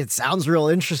racing. I mean, it sounds real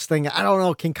interesting. I don't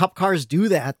know. Can Cup cars do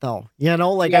that though? Yes,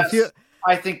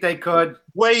 I think they could.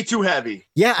 Way too heavy.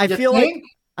 Yeah, I feel like.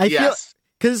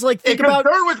 Because think about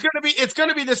dirt was it's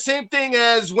gonna be the same thing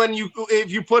as when you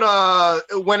put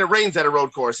when it rains at a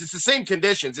road course. It's the same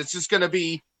conditions. It's just gonna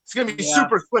be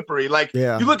super slippery. You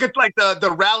look at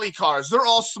the rally cars, they're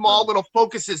all small little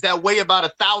Focuses that weigh about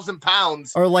 1,000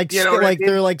 pounds. Or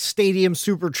they're like stadium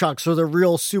super trucks, or they're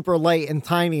real super light and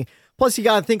tiny. Plus you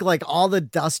gotta think like all the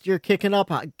dust you're kicking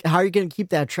up, how are you gonna keep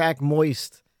that track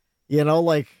moist?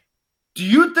 Do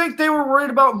you think they were worried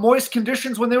about moist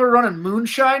conditions when they were running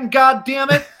moonshine? God damn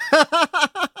it. Oh,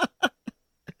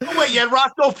 wait, you had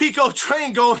Roscoe Pico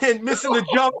train going in, missing the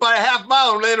jump by a half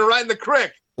mile and landing right in the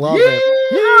creek. Love it.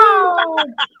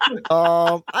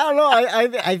 I don't know.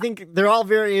 I think they're all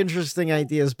very interesting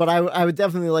ideas, but I would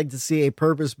definitely like to see a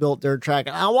purpose-built dirt track.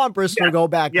 And I want Bristol to go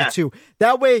back to 2.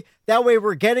 That way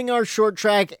we're getting our short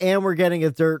track and we're getting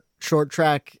a dirt short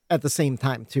track at the same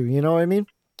time too. You know what I mean?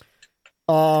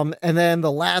 And then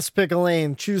the last pick of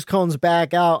lane, Choose Cone's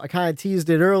back out. I kind of teased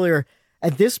it earlier.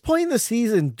 At this point in the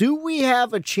season, do we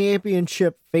have a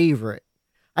championship favorite?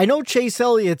 I know Chase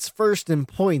Elliott's first in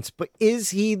points, but is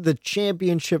he the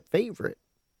championship favorite?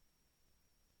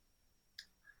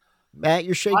 Matt,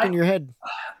 you're shaking your head.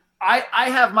 I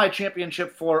have my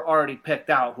championship 4 already picked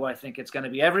out, who I think it's going to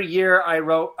be. Every year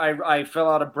I fill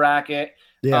out a bracket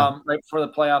right before the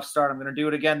playoffs start. I'm going to do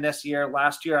it again this year.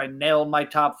 Last year I nailed my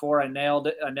top 4. I nailed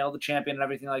it. I nailed the champion and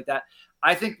everything like that.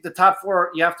 I think the top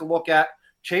 4, you have to look at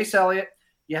Chase Elliott.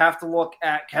 You have to look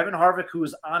at Kevin Harvick, who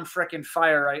is on freaking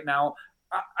fire right now.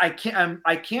 I can't,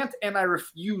 and I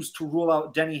refuse to rule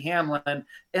out Denny Hamlin.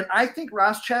 And I think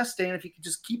Ross Chastain, if he can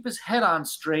just keep his head on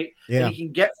straight and he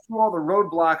can get through all the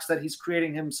roadblocks that he's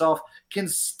creating himself, can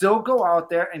still go out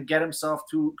there and get himself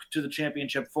to the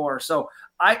championship 4. So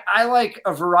I like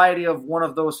a variety of one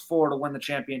of those 4 to win the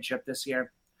championship this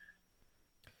year.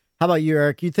 How about you,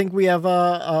 Eric? You think we have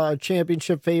a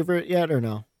championship favorite yet or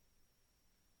no?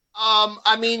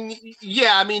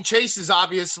 Chase has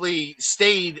obviously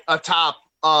stayed atop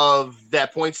of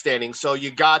that point standing. So you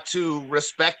got to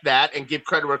respect that and give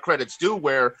credit where credit's due,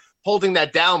 where holding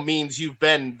that down means you've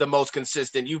been the most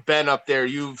consistent. You've been up there.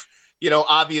 You've,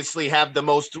 obviously have the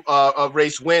most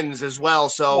race wins as well.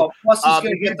 So plus he's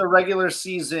going to get the regular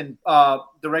season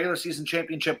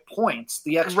championship points,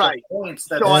 the extra points.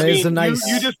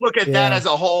 You just look at that as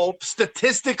a whole.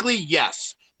 Statistically,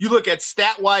 yes. You look at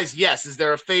stat-wise, yes. Is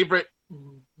there a favorite?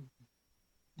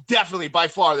 Definitely, by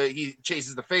far, that he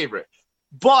chases the favorite.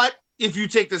 But if you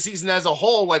take the season as a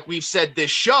whole, like we've said this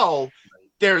show,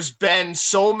 there's been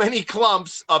so many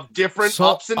clumps of different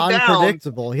ups and downs.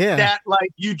 Unpredictable, that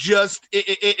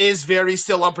it is very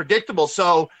still unpredictable.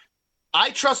 So I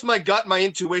trust my gut, my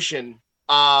intuition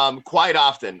quite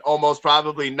often, almost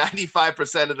probably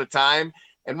 95% of the time.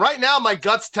 And right now, my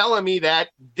gut's telling me that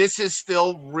this is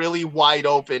still really wide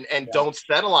open and don't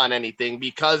settle on anything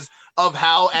because of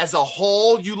how, as a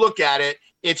whole, you look at it,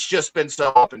 it's just been so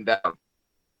up and down.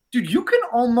 Dude, you can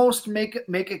almost make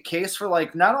a case for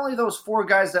not only those 4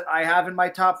 guys that I have in my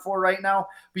top 4 right now,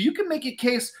 but you can make a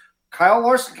case. Kyle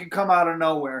Larson can come out of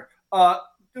nowhere.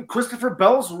 Christopher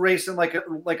Bell's racing like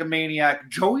a maniac.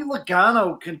 Joey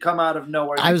Logano can come out of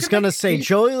nowhere. I was going to say,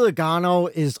 Joey Logano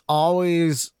is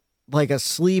always like a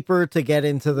sleeper to get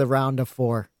into the round of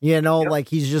 4, like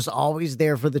he's just always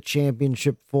there for the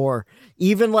championship 4.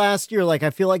 Even last year, I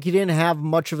feel like he didn't have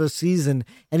much of a season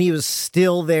and he was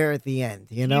still there at the end,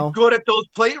 He's good at those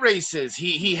plate races.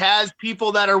 He has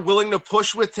people that are willing to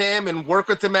push with him and work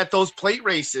with him at those plate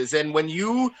races. And when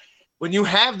you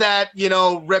have that,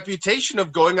 reputation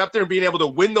of going up there and being able to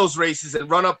win those races and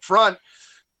run up front,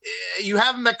 you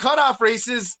have him at cutoff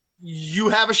races, you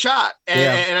have a shot.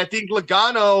 And I think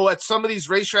Logano at some of these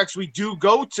racetracks we do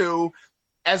go to,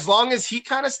 as long as he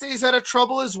kind of stays out of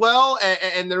trouble as well,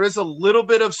 and there is a little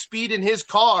bit of speed in his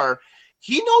car,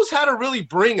 he knows how to really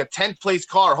bring a 10th place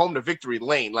car home to victory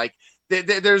lane.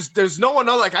 There's no one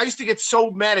other. I used to get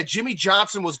so mad at Jimmy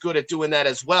Johnson was good at doing that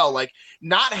as well.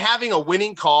 Not having a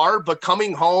winning car, but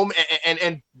coming home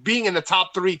and being in the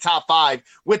top 3, top 5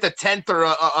 with a 10th or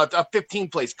a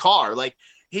 15th place car.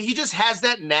 He just has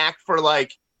that knack for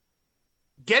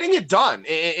getting it done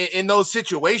in those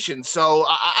situations. So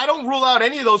I don't rule out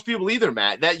any of those people either,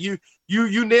 Matt. That you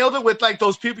nailed it with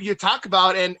those people you talk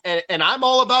about, and I'm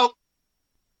all about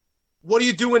what are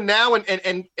you doing now and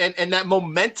that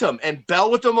momentum, and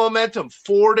Bell with the momentum,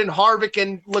 Ford and Harvick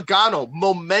and Logano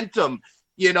momentum.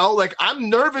 I'm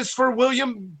nervous for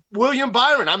William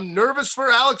Byron. I'm nervous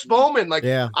for Alex Bowman.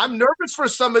 I'm nervous for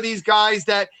some of these guys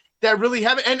that really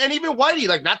haven't, and even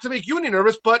Whitey, not to make you any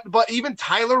nervous, but even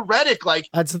Tyler Reddick,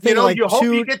 that's the thing. You hope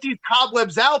you get these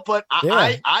cobwebs out, but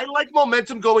I like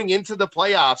momentum going into the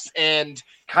playoffs. And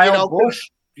Kyle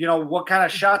Busch, what kind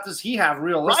of shot does he have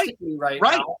realistically right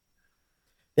now?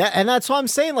 Yeah, and that's what I'm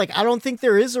saying. I don't think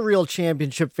there is a real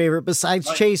championship favorite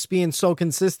besides Chase being so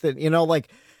consistent.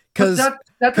 Because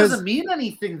that doesn't mean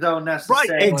anything though necessarily.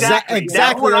 Right? Exactly.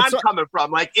 That's where I'm coming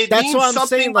from. It that's means what I'm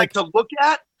something saying. To look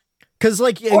at. Because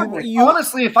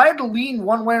honestly, if I had to lean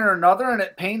one way or another, and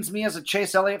it pains me as a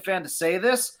Chase Elliott fan to say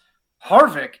this,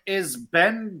 Harvick has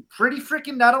been pretty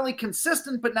freaking not only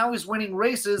consistent, but now he's winning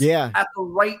races at the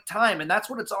right time, and that's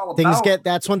what it's all about.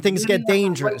 That's when things get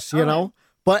dangerous,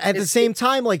 But at the same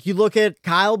time, you look at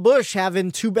Kyle Busch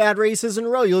having 2 bad races in a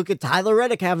row. You look at Tyler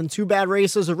Reddick having 2 bad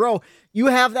races in a row. You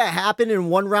have that happen in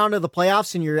one round of the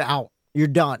playoffs, and you're out. You're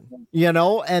done.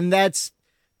 And that's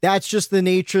just the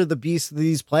nature of the beast of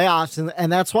these playoffs.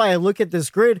 And that's why I look at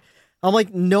this grid. I'm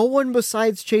like, no one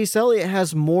besides Chase Elliott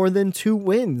has more than 2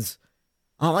 wins.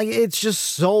 It's just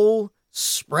so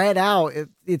spread out.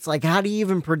 It's like, how do you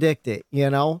even predict it? You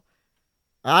know,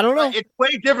 I don't know. It's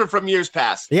way different from years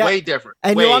past. Yeah. Way different.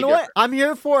 And way you know what? I'm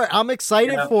here for it. I'm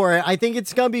excited for it. I think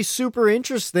it's going to be super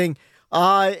interesting.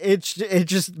 It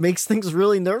just makes things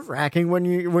really nerve-wracking when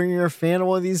you're a fan of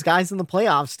one of these guys in the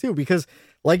playoffs too, because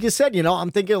like you said, you know, I'm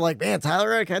thinking like, man,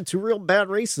 Tyler Reddick had 2 real bad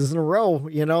races in a row.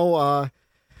 You know,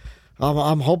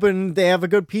 I'm hoping they have a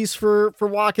good piece for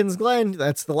Watkins Glen.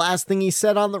 That's the last thing he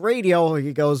said on the radio.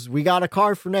 He goes, "We got a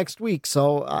car for next week,"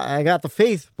 so I got the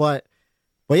faith. But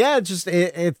yeah,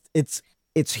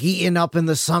 it's heating up in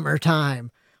the summertime.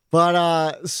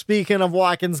 But speaking of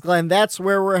Watkins Glen, that's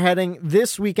where we're heading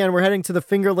this weekend. We're heading to the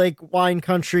Finger Lake wine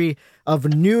country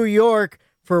of New York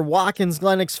for Watkins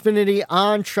Glen Xfinity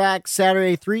on track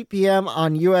Saturday, 3 p.m.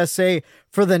 on USA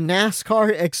for the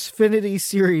NASCAR Xfinity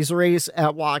Series race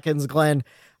at Watkins Glen.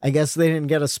 I guess they didn't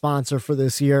get a sponsor for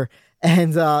this year.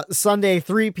 And Sunday,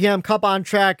 3 p.m. Cup on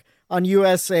track on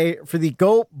USA for the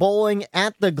Goat Bowling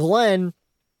at the Glen.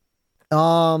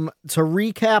 To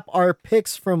recap our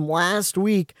picks from last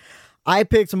week, I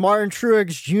picked Martin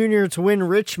Truex Jr. to win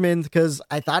Richmond because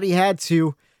I thought he had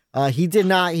to. He did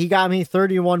not. He got me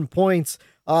 31 points.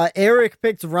 Eric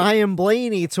picked Ryan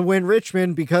Blaney to win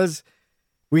Richmond because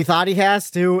we thought he has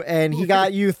to, and he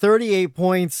got you 38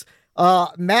 points.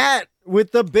 Matt,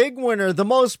 with the big winner, the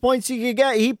most points you could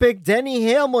get, he picked Denny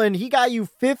Hamlin. He got you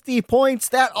 50 points.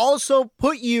 That also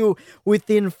put you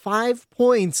within 5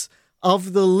 points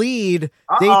of the lead.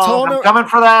 Daytona, I'm coming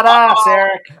for that ass,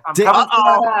 Eric. I'm coming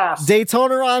for that ass.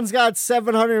 Daytona Ron's got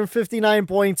 759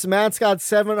 points. Matt's got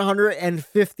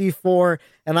 754,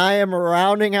 and I am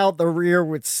rounding out the rear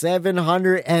with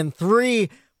 703.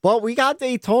 But we got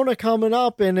Daytona coming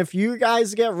up, and if you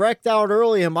guys get wrecked out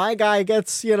early and my guy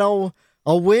gets, you know,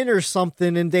 a win or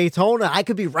something in Daytona, I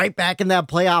could be right back in that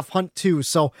playoff hunt too.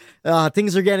 So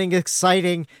things are getting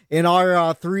exciting in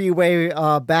our three-way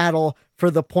battle for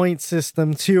the point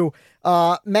system too.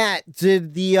 Matt,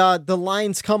 did the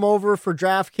lines come over for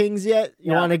DraftKings yet?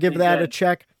 You want to give that a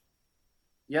check?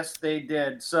 Yes, they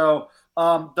did. So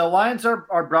the lines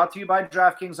are brought to you by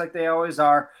DraftKings like they always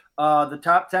are. The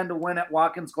top 10 to win at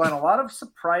Watkins Glen. A lot of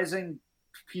surprising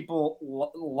people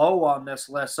low on this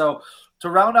list. So to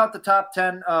round out the top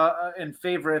 10 in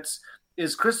favorites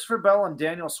is Christopher Bell and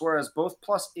Daniel Suarez, both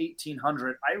plus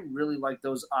 1,800. I really like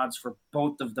those odds for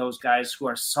both of those guys who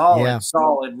are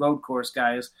solid road course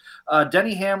guys.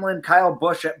 Denny Hamlin, Kyle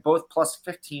Busch at both plus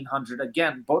 1,500.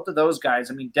 Again, both of those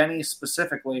guys. I mean, Denny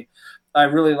specifically, I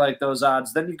really like those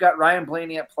odds. Then you've got Ryan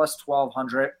Blaney at plus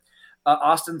 1,200.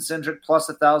 Austin Cindric plus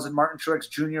 1,000. Martin Truex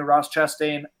Jr., Ross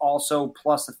Chastain also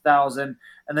plus 1,000.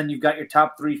 And then you've got your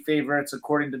top 3 favorites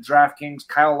according to DraftKings.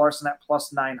 Kyle Larson at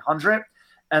plus 900.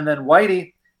 And then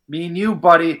Whitey, me and you,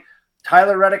 buddy,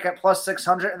 Tyler Reddick at plus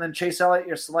 600. And then Chase Elliott,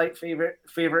 your slight favorite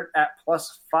at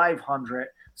plus 500.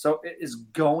 So it is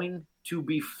going to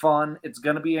be fun. It's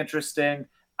going to be interesting.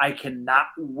 I cannot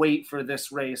wait for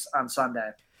this race on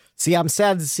Sunday. See, I'm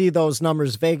sad to see those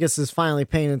numbers. Vegas is finally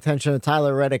paying attention to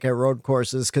Tyler Reddick at road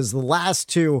courses because the last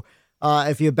two,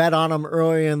 if you bet on him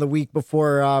earlier in the week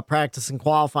before practice and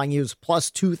qualifying, he was plus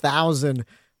 2,000.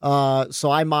 So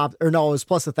I mopped, or no, it was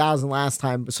plus 1,000 last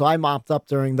time. So I mopped up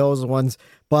during those ones.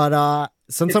 But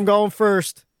since I'm going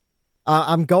first,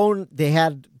 they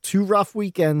had 2 rough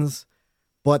weekends.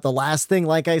 But the last thing,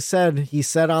 like I said, he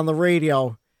said on the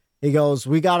radio, he goes,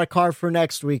 "We got a car for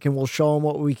next week and we'll show him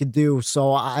what we could do."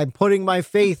 So I'm putting my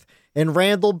faith in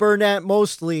Randall Burnett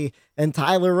mostly and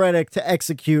Tyler Reddick to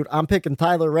execute. I'm picking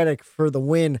Tyler Reddick for the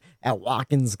win at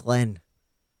Watkins Glen.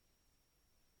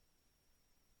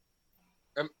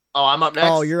 I'm up next.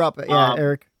 Oh, you're up. Yeah,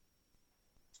 Eric.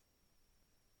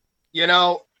 You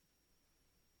know,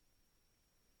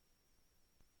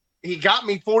 he got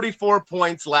me 44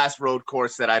 points last road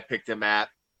course that I picked him at.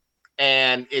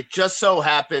 And it just so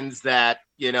happens that,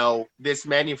 you know, this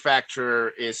manufacturer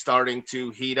is starting to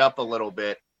heat up a little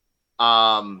bit.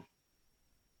 Not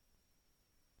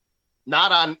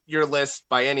on your list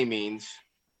by any means,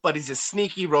 but he's a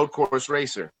sneaky road course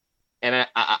racer. And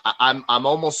I'm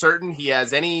almost certain he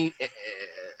has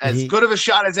as good of a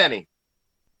shot as any.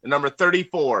 The number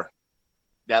 34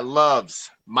 that loves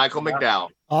Michael McDowell.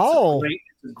 Oh, it's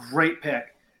a great pick.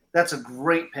 That's a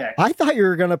great pick. I thought you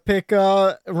were going to pick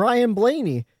Ryan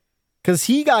Blaney because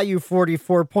he got you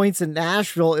 44 points in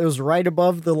Nashville. It was right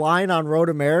above the line on Road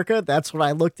America. That's what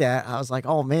I looked at. I was like,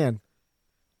 oh, man.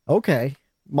 Okay.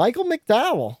 Michael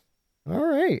McDowell. All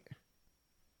right.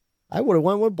 I would have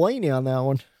went with Blaney on that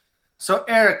one. So,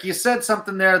 Eric, you said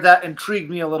something there that intrigued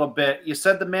me a little bit. You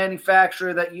said the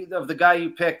manufacturer of the guy you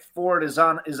picked, Ford, is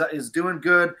doing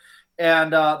good,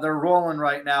 and they're rolling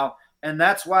right now. and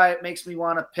that's why it makes me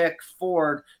want to pick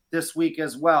Ford this week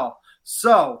as well.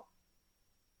 So,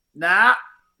 not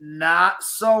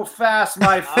so fast,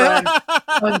 my friend.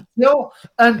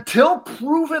 Until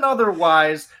proven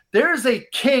otherwise, there's a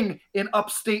king in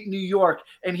upstate New York,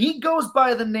 and he goes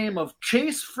by the name of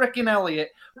Chase frickin' Elliott.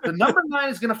 The number 9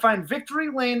 is going to find victory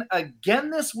lane again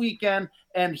this weekend,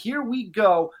 and here we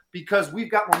go because we've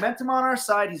got momentum on our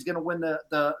side. He's going to win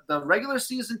the regular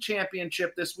season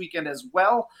championship this weekend as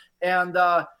well, and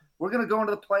we're going to go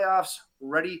into the playoffs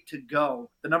ready to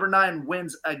go. The number 9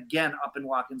 wins again up in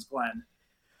Watkins Glen.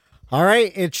 All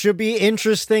right, it should be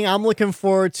interesting. I'm looking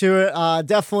forward to it.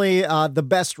 Definitely the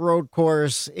best road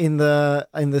course in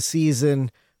the season,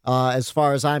 as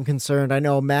far as I'm concerned. I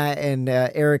know Matt and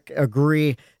Eric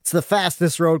agree. It's the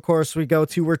fastest road course we go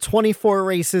to. We're 24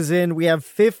 races in. We have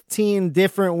 15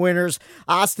 different winners.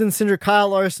 Austin Cindric, Kyle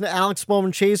Larson, Alex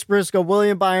Bowman, Chase Briscoe,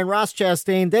 William Byron, Ross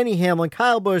Chastain, Denny Hamlin,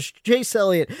 Kyle Busch, Chase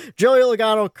Elliott, Joey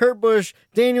Logano, Kurt Busch,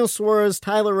 Daniel Suarez,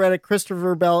 Tyler Reddick,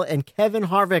 Christopher Bell, and Kevin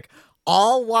Harvick,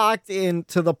 all locked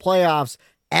into the playoffs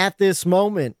at this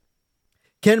moment.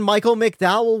 Can Michael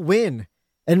McDowell win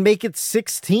and make it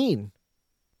 16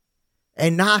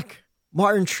 and knock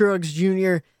Martin Truex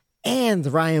Jr. and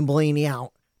Ryan Blaney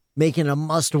out, making a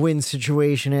must-win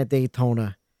situation at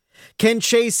Daytona? Can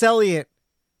Chase Elliott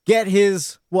get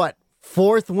his,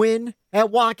 4th win at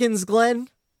Watkins Glen?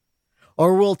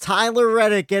 Or will Tyler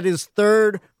Reddick get his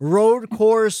 3rd road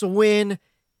course win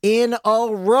in a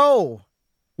row?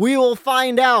 We will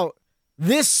find out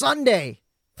this Sunday,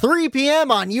 3 p.m.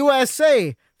 on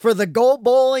USA for the Go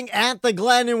Bowling at the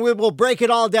Glen, and we will break it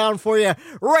all down for you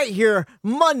right here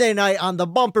Monday night on the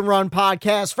Bump and Run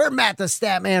podcast. For Matt the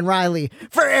Statman Riley,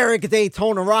 for Eric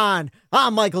Daytona Ron,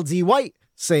 I'm Michael D. White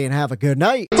saying have a good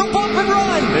night. The Bump and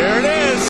Run. There it is.